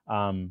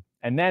 And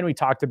then we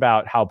talked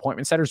about how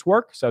appointment setters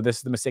work. So this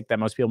is the mistake that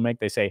most people make.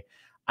 They say,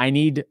 I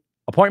need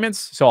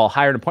appointments, so I'll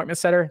hire an appointment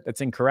setter. That's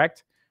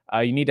incorrect.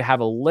 You need to have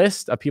a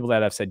list of people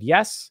that have said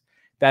yes,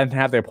 then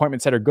have the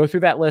appointment setter go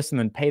through that list, and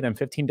then pay them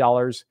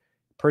 $15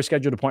 per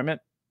scheduled appointment,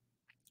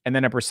 and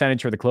then a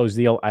percentage for the closed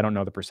deal. I don't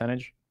know the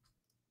percentage.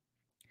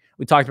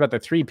 We talked about the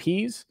 3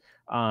 Ps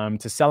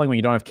to selling when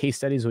you don't have case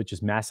studies, which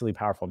is massively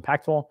powerful,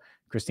 impactful.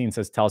 Christine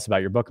says, tell us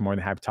about your book. I'm more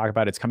than happy to talk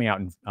about it. It's coming out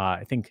in,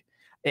 I think,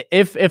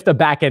 if the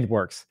back end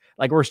works.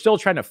 Like, we're still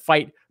trying to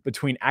fight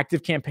between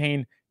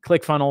ActiveCampaign,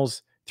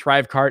 ClickFunnels,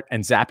 Thrivecart,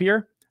 and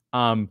Zapier.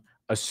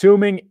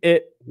 Assuming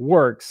it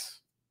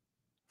works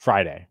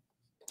Friday.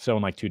 So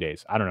in like 2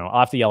 days. I don't know.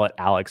 I'll have to yell at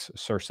Alex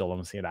Sursil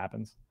and see what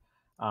happens.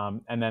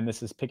 And then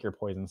this is pick your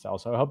poison cell.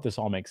 So I hope this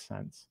all makes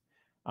sense.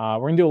 We're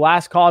going to do a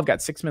last call. I've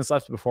got 6 minutes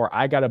left before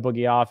I got to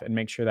boogie off and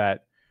make sure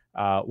that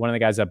one of the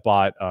guys that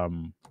bought,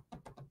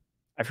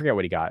 I forget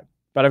what he got,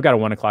 but I've got a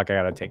 1 o'clock I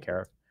got to take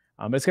care of.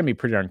 But it's going to be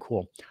pretty darn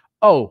cool.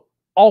 Oh,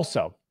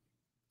 also,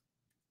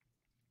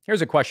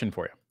 here's a question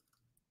for you.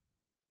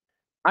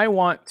 I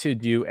want to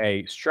do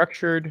a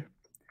structured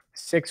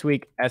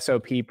 6-week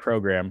SOP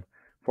program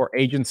for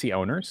agency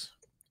owners.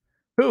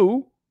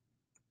 Who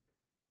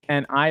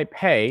can I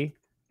pay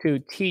to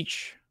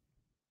teach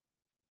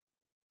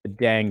the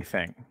dang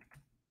thing?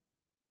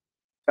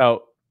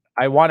 So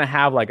I want to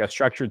have like a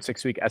structured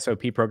 6-week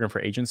SOP program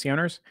for agency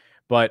owners,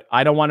 but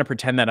I don't want to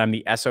pretend that I'm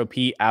the SOP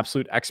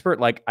absolute expert.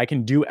 Like I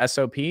can do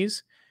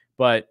SOPs,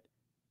 but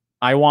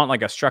I want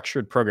like a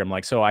structured program.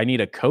 Like, so I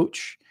need a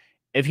coach.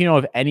 If you know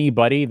of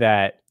anybody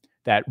that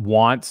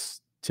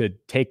wants to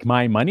take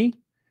my money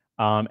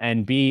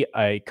and be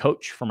a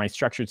coach for my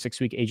structured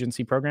 6-week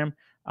agency program,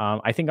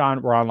 I think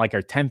we're on like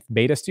our 10th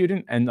beta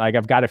student, and like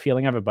I've got a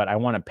feeling of it, but I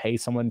want to pay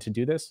someone to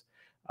do this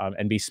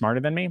and be smarter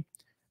than me.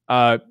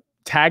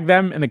 Tag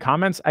them in the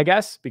comments, I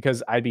guess,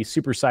 because I'd be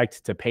super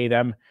psyched to pay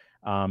them,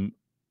 and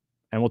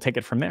we'll take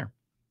it from there.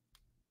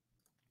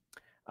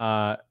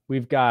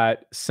 We've got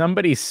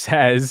somebody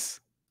says,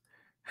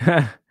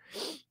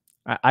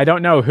 I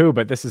don't know who,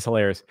 but this is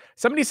hilarious.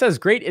 Somebody says,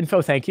 great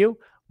info, thank you.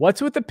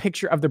 What's with the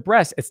picture of the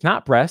breast? It's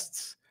not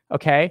breasts,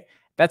 okay?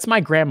 That's my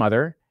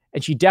grandmother,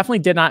 and she definitely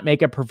did not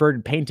make a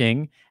perverted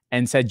painting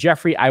and said,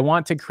 Jeffrey, I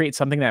want to create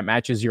something that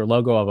matches your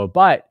logo of a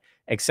butt,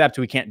 except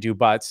we can't do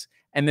butts.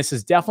 And this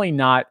is definitely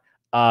not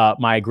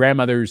my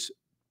grandmother's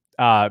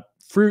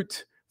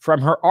fruit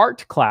from her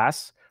art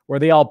class where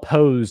they all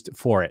posed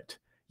for it.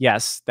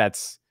 Yes,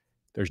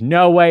 there's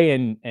no way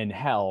in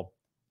hell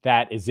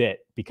that is it,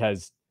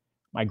 because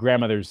my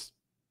grandmother's,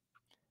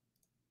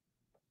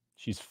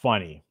 she's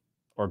funny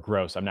or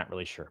gross. I'm not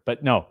really sure,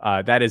 but no,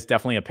 that is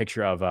definitely a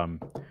picture of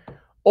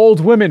old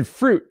women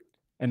fruit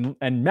and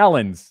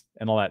melons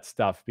and all that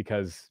stuff,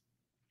 because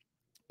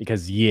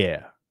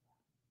yeah,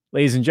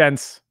 ladies and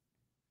gents,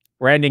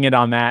 we're ending it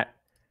on that.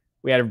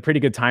 We had a pretty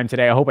good time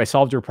today. I hope I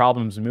solved your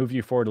problems, moved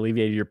you forward,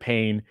 alleviated your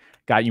pain,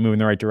 got you moving in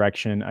the right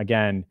direction.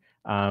 Again,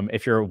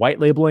 if you're white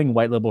labeling,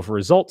 white label for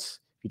results.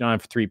 If you don't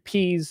have 3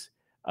 Ps,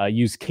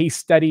 use case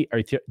study, or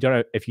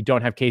if you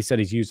don't have case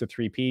studies, use the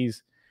 3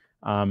 Ps.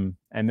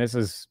 And this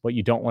is what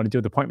you don't want to do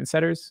with appointment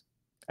setters.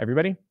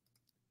 Everybody,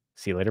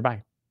 see you later.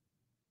 Bye.